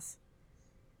path.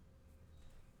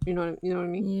 You know what I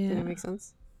mean? Yeah. Does that make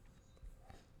sense?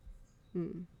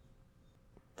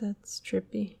 That's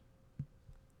trippy.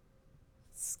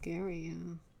 Scary,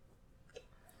 yeah.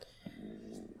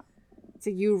 So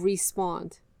you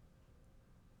respawned,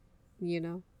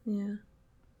 Yeah.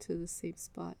 to the same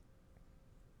spot.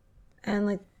 And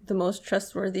like the most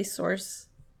trustworthy source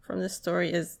from this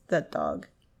story is that dog.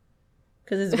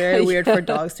 Because it's very weird for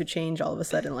dogs to change all of a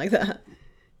sudden like that.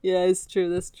 Yeah, it's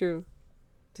true. That's true.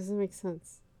 Doesn't make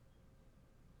sense.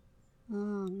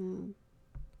 Oh, man.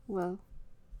 Well,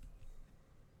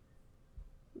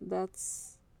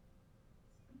 that's...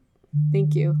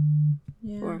 Thank you.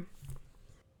 Yeah. For...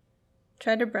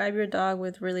 Try to bribe your dog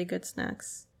with really good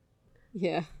snacks.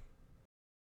 Yeah.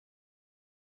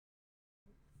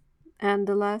 And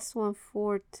the last one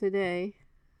for today,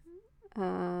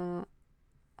 I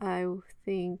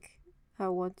think I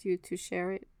want you to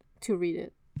share it, to read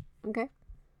it. Okay?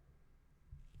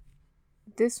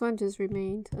 This one just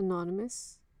remained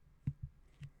anonymous.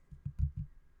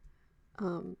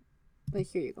 But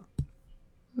here you go.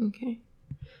 Okay.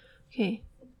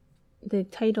 The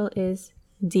title is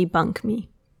Debunk Me.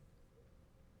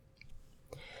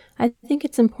 I think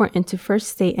it's important to first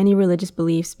state any religious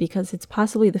beliefs because it's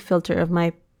possibly the filter of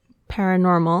my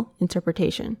paranormal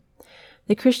interpretation.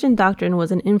 The Christian doctrine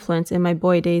was an influence in my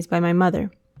boy days by my mother.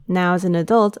 Now, as an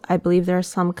adult, I believe there is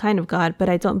some kind of God, but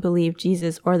I don't believe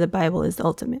Jesus or the Bible is the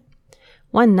ultimate.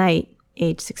 One night,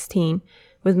 age 16,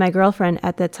 with my girlfriend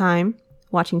at that time,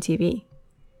 watching TV.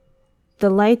 The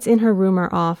lights in her room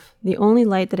are off. The only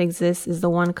light that exists is the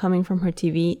one coming from her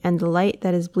TV and the light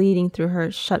that is bleeding through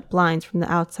her shut blinds from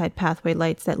the outside pathway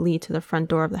lights that lead to the front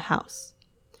door of the house.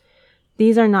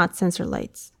 These are not sensor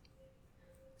lights.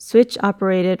 Switch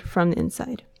operated from the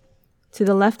inside. To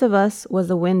the left of us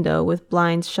was a window with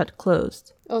blinds shut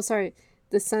closed. Oh, sorry.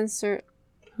 The sensor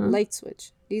light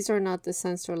switch. These are not the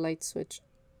sensor light switch.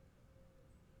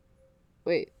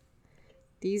 Wait.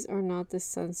 These are not the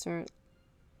sensor...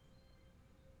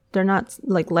 They're not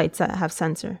like lights that have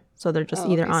sensor, so they're just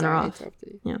either on or off.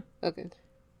 Yeah. Okay.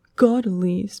 God,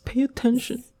 Elise, pay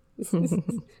attention.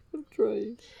 I'm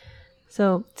trying.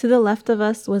 So, to the left of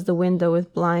us was the window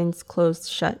with blinds closed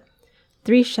shut.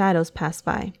 3 shadows passed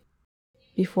by.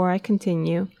 Before I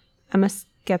continue, I'm a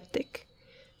skeptic.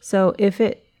 So if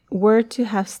it were to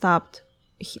have stopped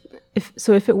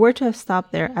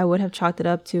there, I would have chalked it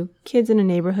up to kids in a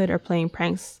neighborhood are playing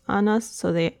pranks on us,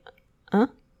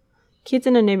 kids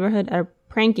in a neighborhood are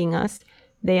pranking us,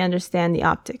 they understand the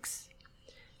optics.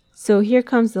 So here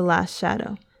comes the last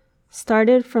shadow.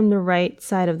 Started from the right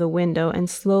side of the window and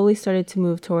slowly started to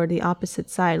move toward the opposite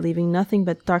side, leaving nothing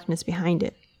but darkness behind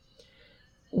it.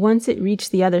 Once it reached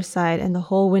the other side and the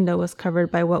whole window was covered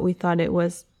by what we thought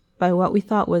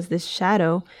was this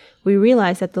shadow, we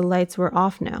realized that the lights were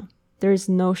off now. There is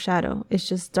no shadow. It's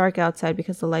just dark outside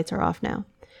because the lights are off now.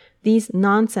 These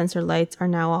non-sensor lights are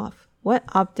now off. What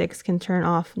optics can turn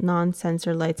off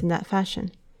non-sensor lights in that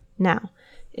fashion? Now,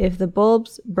 if the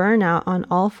bulbs burn out on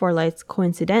all 4 lights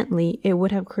coincidentally, it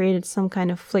would have created some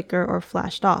kind of flicker or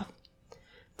flashed off.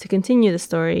 To continue the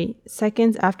story,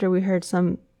 seconds after we heard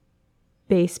some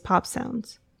bass pop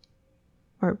sounds.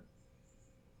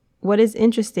 What is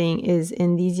interesting is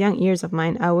in these young ears of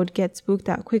mine, I would get spooked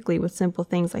out quickly with simple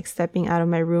things like stepping out of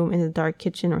my room in the dark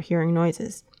kitchen or hearing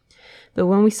noises. But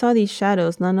when we saw these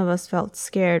shadows, none of us felt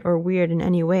scared or weird in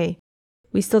any way.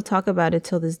 We still talk about it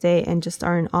till this day and just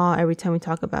are in awe every time we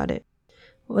talk about it.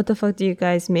 What the fuck do you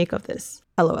guys make of this?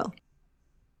 LOL.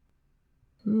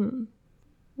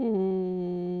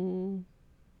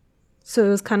 So it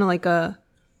was kind of like a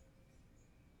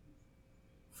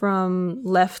from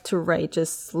left to right,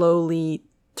 just slowly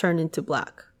turned into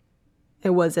black.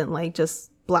 It wasn't like just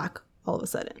black all of a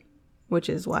sudden, which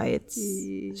is why it's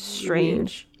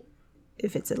strange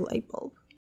if it's a light bulb.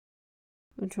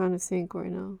 I'm trying to think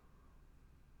right now.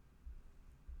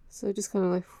 So just kind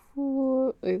of like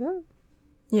that?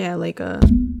 Yeah, like it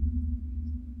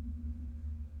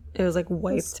was like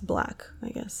wiped black, I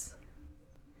guess.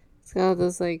 It's kind of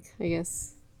those like, I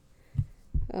guess,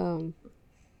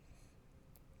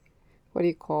 what do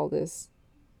you call this?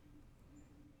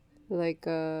 Like,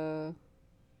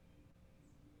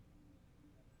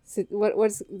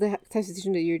 what's the type of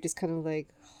situation that you're just kind of like,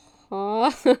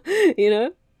 huh? You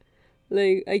know?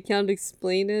 Like, I can't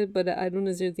explain it, but I don't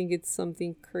necessarily think it's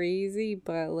something crazy,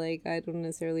 but, like, I don't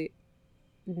necessarily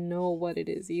know what it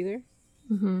is either.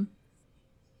 Mm-hmm.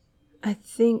 I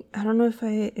don't know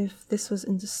if this was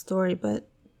in the story, but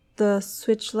the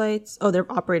switch lights,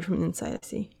 they're operated from inside, I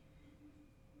see.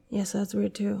 Yeah, so that's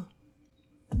weird too.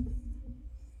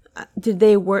 Did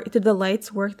the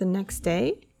lights work the next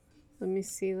day? Let me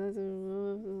see. No,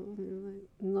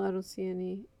 I don't see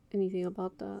anything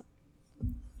about that.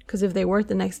 Because if they work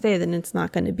the next day, then it's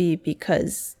not going to be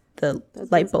because the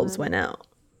light bulbs went out.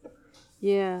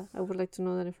 Yeah, I would like to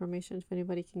know that information if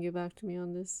anybody can get back to me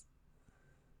on this.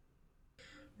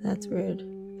 That's weird.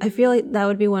 I feel like that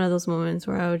would be one of those moments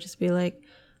where I would just be like,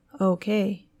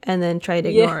 okay, and then try to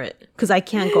ignore it. Because I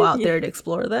can't go out there to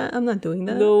explore that. I'm not doing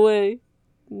that. No way,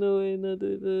 not doing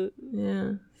that.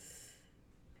 Yeah.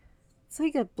 It's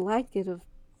like a blanket of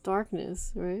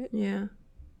darkness, right? Yeah.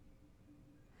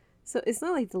 So it's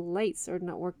not like the lights are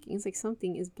not working. It's like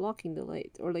something is blocking the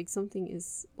light, or like something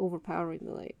is overpowering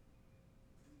the light.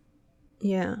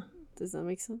 Yeah. Does that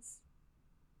make sense?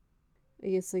 I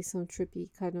guess like some trippy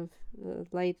kind of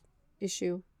light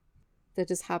issue that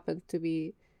just happened to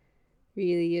be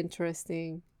really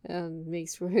interesting and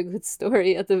makes for a good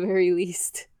story at the very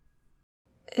least.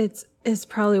 It's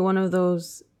probably one of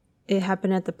those, it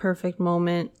happened at the perfect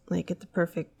moment, like at the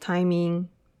perfect timing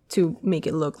to make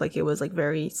it look like it was like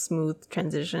very smooth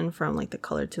transition from like the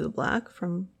color to the black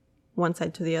from one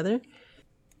side to the other.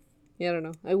 Yeah, I don't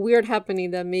know. A weird happening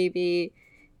that maybe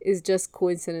is just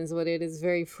coincidence, but it is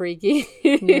very freaky.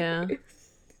 Yeah.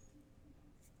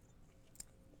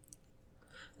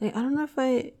 I don't know if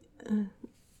I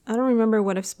don't remember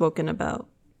what I've spoken about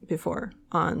before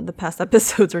on the past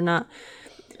episodes or not.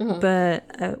 Uh-huh.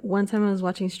 But one time I was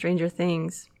watching Stranger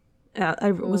Things.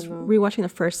 I was rewatching the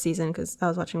first season because I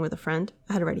was watching with a friend.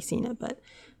 I had already seen it, but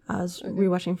I was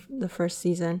rewatching the first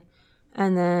season.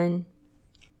 And then,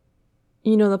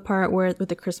 you know the part where with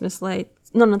the Christmas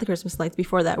lights? No, not the Christmas lights.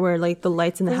 Before that, where like the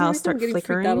lights in the house start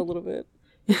flickering. Out a little bit.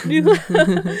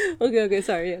 Okay,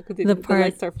 sorry. Yeah, continue. The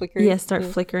lights start flickering. Yeah,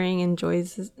 flickering in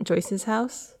Joyce's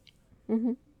house.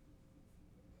 Mm-hmm.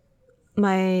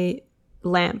 My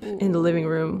lamp in the living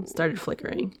room started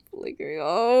flickering.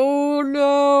 Oh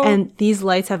no! And these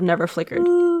lights have never flickered.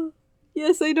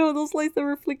 Yes, I know. Those lights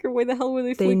never flicker. Why the hell would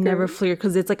they flicker? They never flicker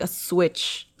because it's like a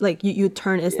switch. Like you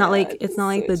turn. It's not like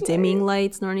the dimming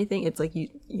lights nor anything. It's like you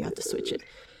have to switch it.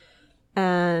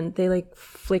 And they like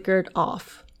flickered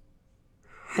off.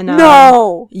 And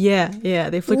no. Yeah,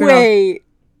 they flickered Wait.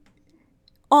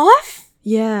 Off?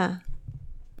 Yeah.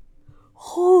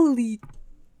 Holy.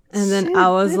 And then shit, I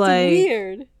was that's like,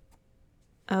 weird.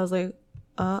 And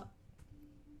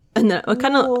then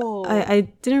I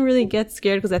didn't really get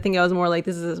scared because I think I was more like,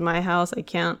 this is my house. I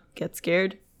can't get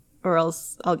scared or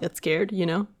else I'll get scared, you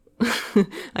know?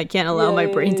 I can't allow my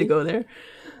brain to go there.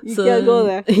 You can't go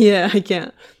there. Yeah, I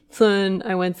can't. So then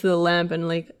I went to the lamp and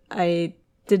like I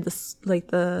did this like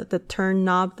the turn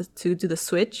knob to do the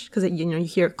switch because you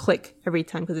hear a click every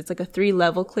time because it's like a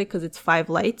 3-level click because it's 5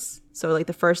 lights. So like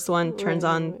the first one turns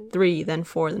on 3, then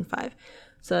 4, then 5.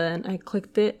 So then I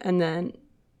clicked it and then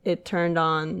it turned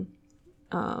on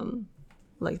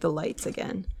like the lights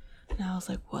again. And I was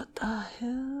like, what the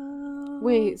hell?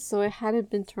 Wait, so it hadn't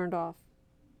been turned off?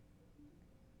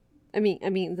 I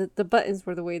mean, the buttons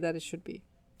were the way that it should be.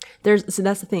 So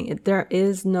that's the thing. There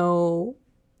is no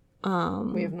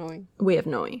Way of knowing. way of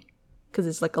knowing, because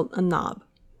it's like a knob.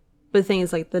 But the thing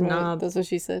is, like, the Right, knob, that's what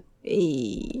she said.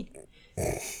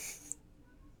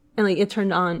 and like it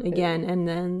turned on again, and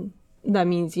then that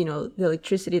means, you know, the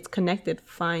electricity, it's connected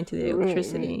fine to the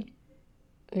electricity.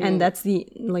 And that's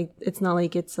it's not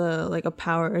like it's a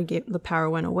power, or the power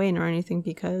went away or anything,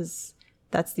 because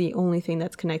that's the only thing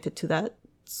that's connected to that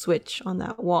switch on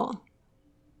that wall.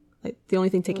 Like, the only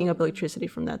thing taking up electricity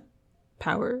from that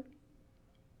power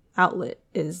outlet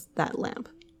is that lamp.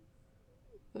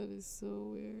 That is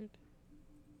so weird.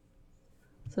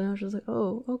 So I was just like,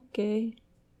 oh, okay.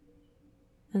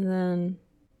 And then,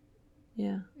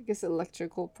 yeah. I guess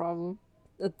electrical problem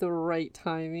at the right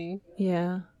timing.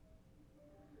 Yeah.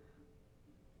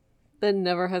 That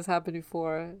never has happened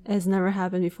before. It's never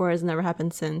happened before. It's never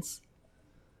happened since.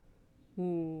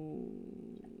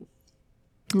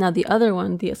 Now the other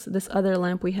one, this other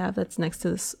lamp we have that's next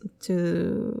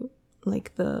to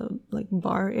the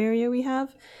bar area we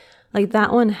have, like,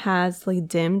 that one has like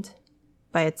dimmed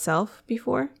by itself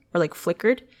before, or like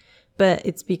flickered, but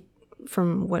it's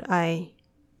from what I,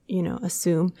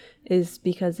 assume is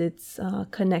because it's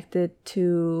connected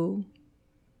to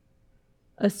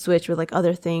a switch with like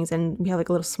other things, and we have like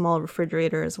a little small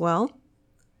refrigerator as well.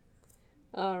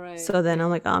 All right. So then I'm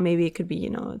like, oh, maybe it could be,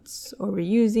 it's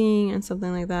overusing and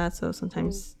something like that. So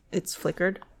sometimes it's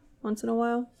flickered once in a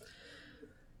while.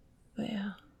 But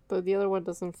yeah. But the other one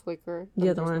doesn't flicker. The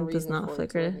other one does not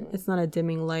flicker. It's not a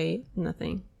dimming light,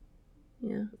 nothing.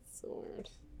 Yeah. That's so weird.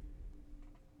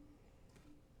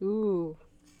 Ooh.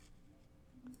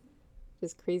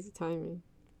 Just crazy timing.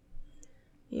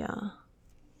 Yeah.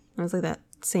 It was like that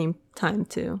same time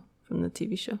too from the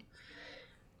TV show.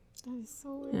 That is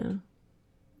so weird. Yeah.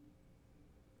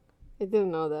 I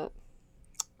didn't know that.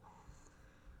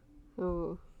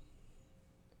 Oh.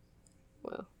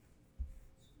 Well.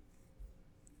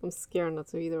 I'm scared not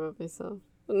to either of myself.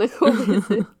 When I go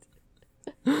visit.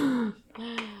 Oh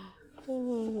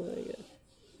my god.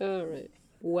 Alright.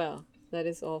 Well, that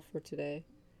is all for today.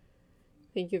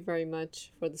 Thank you very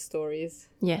much for the stories.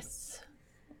 Yes.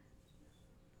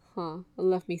 It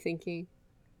left me thinking.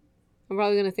 I'm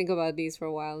probably gonna think about these for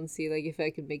a while and see like if I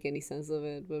could make any sense of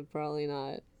it, but probably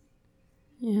not.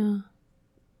 Yeah.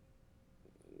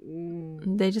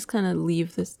 They just kind of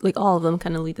leave this, like, all of them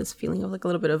kind of leave this feeling of like a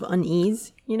little bit of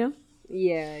unease, Yeah.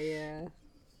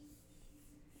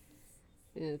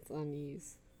 It's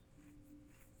unease.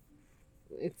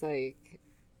 It's like,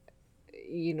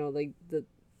 like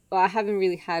I haven't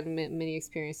really had many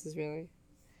experiences, really.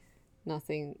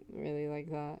 Nothing really like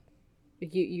that.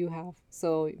 You have,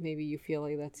 so maybe you feel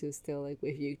like that too still, like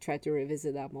if you try to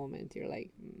revisit that moment, you're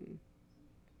like,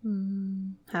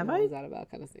 have what I? was that about,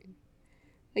 kind of thing.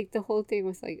 Like the whole thing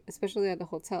was like, especially at the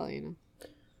hotel,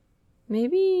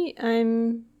 Maybe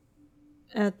I'm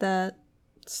at that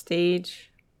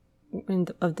stage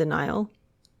of denial,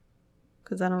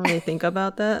 because I don't really think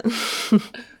about that.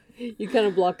 You kind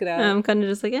of block it out. I'm kind of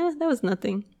just like, that was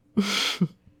nothing.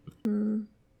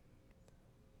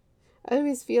 I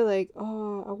always feel like,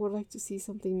 I would like to see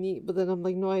something neat, but then I'm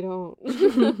like, no, I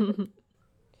don't.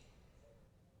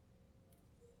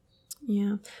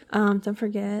 Yeah. Don't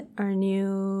forget, our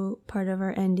new part of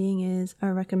our ending is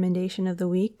our recommendation of the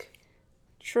week.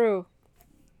 True.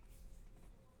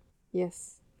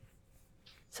 Yes.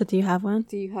 So do you have one?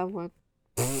 Do you have one?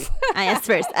 I asked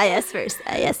first.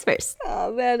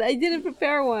 Oh man, I didn't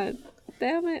prepare one.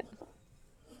 Damn it.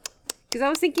 Because I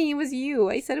was thinking it was you.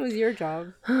 I said it was your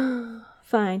job.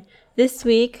 Fine. This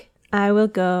week, I will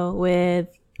go with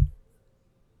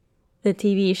the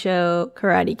TV show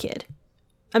Karate Kid.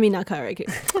 I mean, not Karate Kid.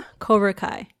 Cobra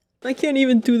Kai. I can't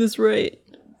even do this right.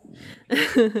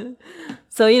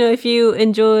 So, if you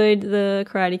enjoyed the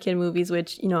Karate Kid movies,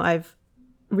 which, I've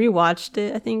rewatched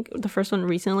it, I think, the first one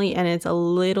recently, and it's a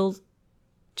little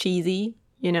cheesy,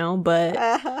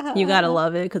 but you gotta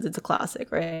love it because it's a classic,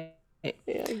 right? Yeah,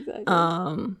 exactly.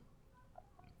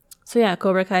 So yeah,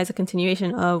 Cobra Kai is a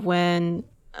continuation of when,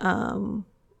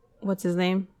 what's his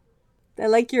name? I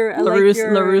like your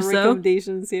LaRusso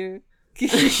recommendations here.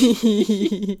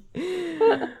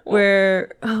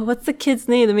 Where, what's the kid's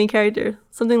name, the main character?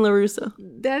 Something LaRusso.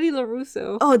 Danny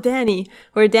LaRusso. Oh, Danny.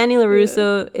 Where Danny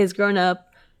LaRusso is grown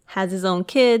up, has his own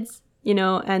kids,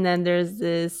 and then there's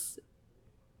this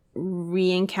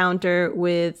re-encounter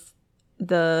with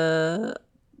the...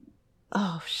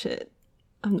 Oh, shit.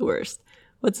 I'm the worst.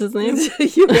 What's his name?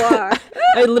 You are.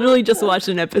 I literally just watched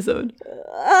an episode.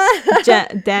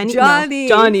 Danny? Johnny.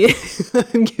 No, Johnny.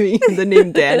 I'm giving him the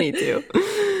name Danny, too.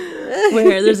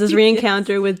 where there's this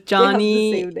re-encounter with They have the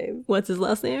Johnny. same name. What's his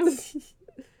last name?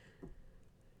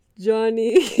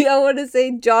 Johnny. I want to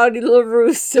say Johnny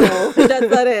LaRusso.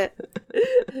 That's not it.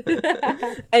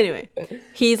 Anyway,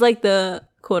 he's like the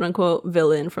quote-unquote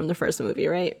villain from the first movie,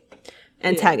 right?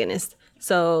 Antagonist.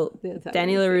 So The antagonist,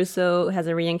 Danny LaRusso has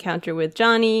a re-encounter with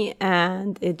Johnny,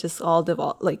 and it just all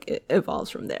it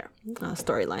evolves from there.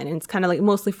 Storyline, and it's kind of like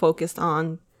mostly focused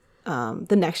on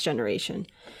the next generation.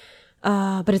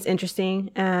 But it's interesting,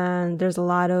 and there's a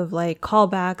lot of like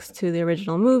callbacks to the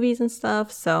original movies and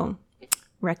stuff. So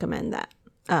recommend that.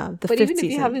 The But fifth even if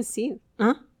season. you haven't seen,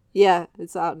 Huh? yeah,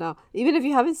 it's out now. Even if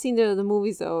you haven't seen the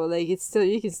movies though, like it's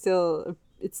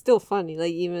still funny.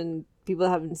 Like even people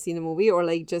that haven't seen the movie or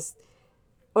like just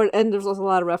and there's also a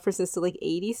lot of references to like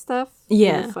 80s stuff.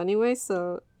 Yeah. In a funny way.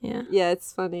 So Yeah. yeah,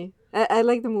 it's funny. I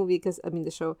like the movie because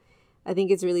the show. I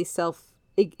think it's really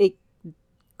it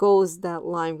goes that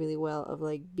line really well of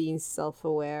like being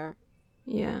self-aware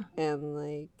Yeah. and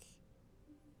like,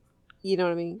 you know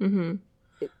what I mean. Mm-hmm.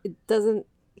 It doesn't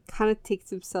take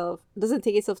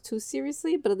itself too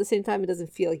seriously, but at the same time it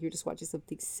doesn't feel like you're just watching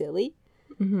something silly.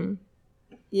 Mm-hmm.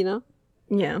 You know.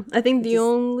 Yeah, I think the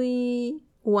only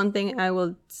one thing I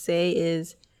will say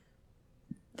is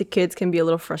the kids can be a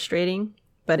little frustrating,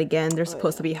 but again, they're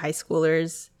supposed to be high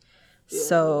schoolers. Yeah.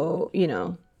 So,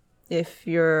 if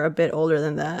you're a bit older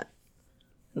than that,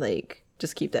 like,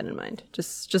 just keep that in mind.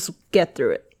 Just get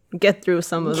through it. Get through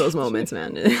some of those moments,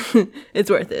 man. It's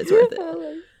worth it. It's worth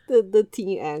it. The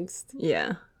teen angst.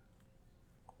 Yeah.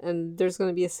 And there's going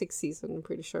to be a 6th season, I'm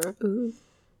pretty sure. Ooh.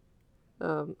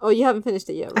 You haven't finished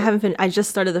it yet, right? I haven't finished. I just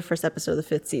started the first episode of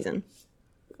the 5th season.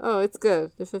 Oh, it's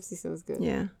good. The 5th season is good.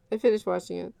 Yeah. I finished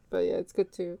watching it, but yeah, it's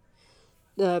good too.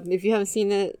 If you haven't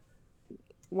seen it,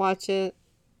 watch it,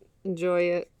 enjoy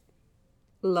it,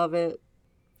 love it.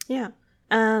 Yeah.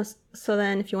 So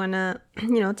then if you want to,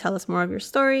 tell us more of your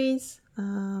stories,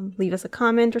 leave us a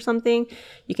comment or something,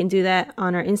 you can do that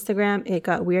on our Instagram,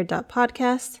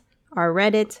 itgotweird.podcast, our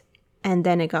Reddit, and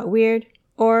then it got weird,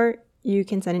 or you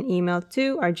can send an email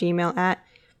to our Gmail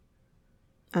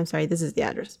this is the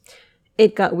address,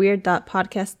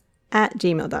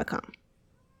 itgotweird.podcast@gmail.com.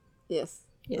 Yes.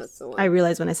 That's the one. I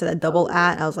realized when I said that double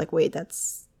at, I was like, wait,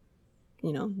 that's,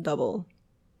 double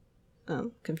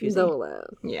confusing. Double at.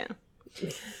 Yeah.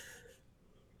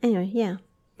 Anyway, yeah.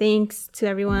 Thanks to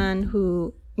everyone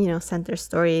who, sent their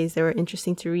stories. They were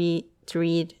interesting to read,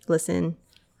 listen.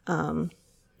 Now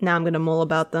I'm going to mull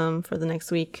about them for the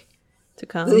next week to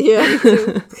come. Yeah, me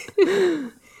too.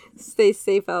 Stay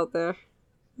safe out there.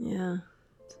 Yeah.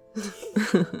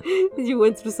 You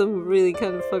went through some really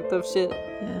kind of fucked up shit.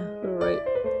 Yeah. All right.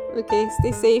 Okay,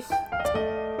 stay safe.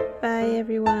 Bye,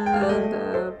 everyone.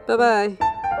 And bye-bye.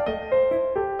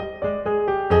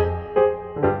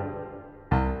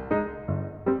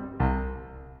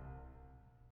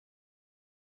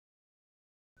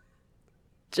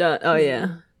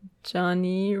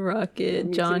 Johnny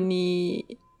Rocket. Johnny.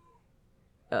 Is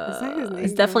that his name?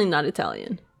 It's definitely not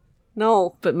Italian.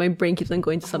 No. But my brain keeps on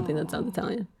going to something that sounds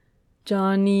Italian.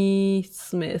 Johnny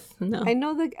Smith. No. I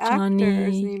know the Johnny...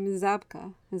 actor's name is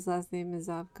Zabka. His last name is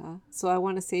Zabka. So I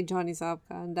want to say Johnny Zabka,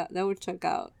 and that would check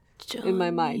out in my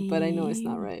mind, but I know it's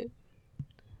not right.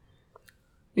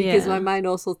 Because my mind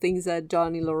also thinks that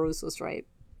Johnny LaRusso's right,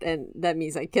 and that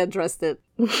means I can't trust it.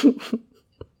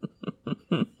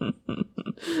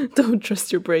 Don't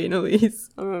trust your brain, Elise.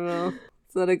 I don't know.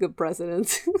 It's not a good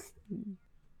precedent.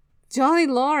 Johnny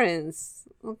Lawrence.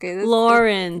 Okay.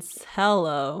 Lawrence.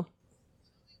 Hello.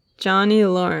 Johnny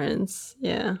Lawrence.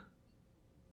 Yeah.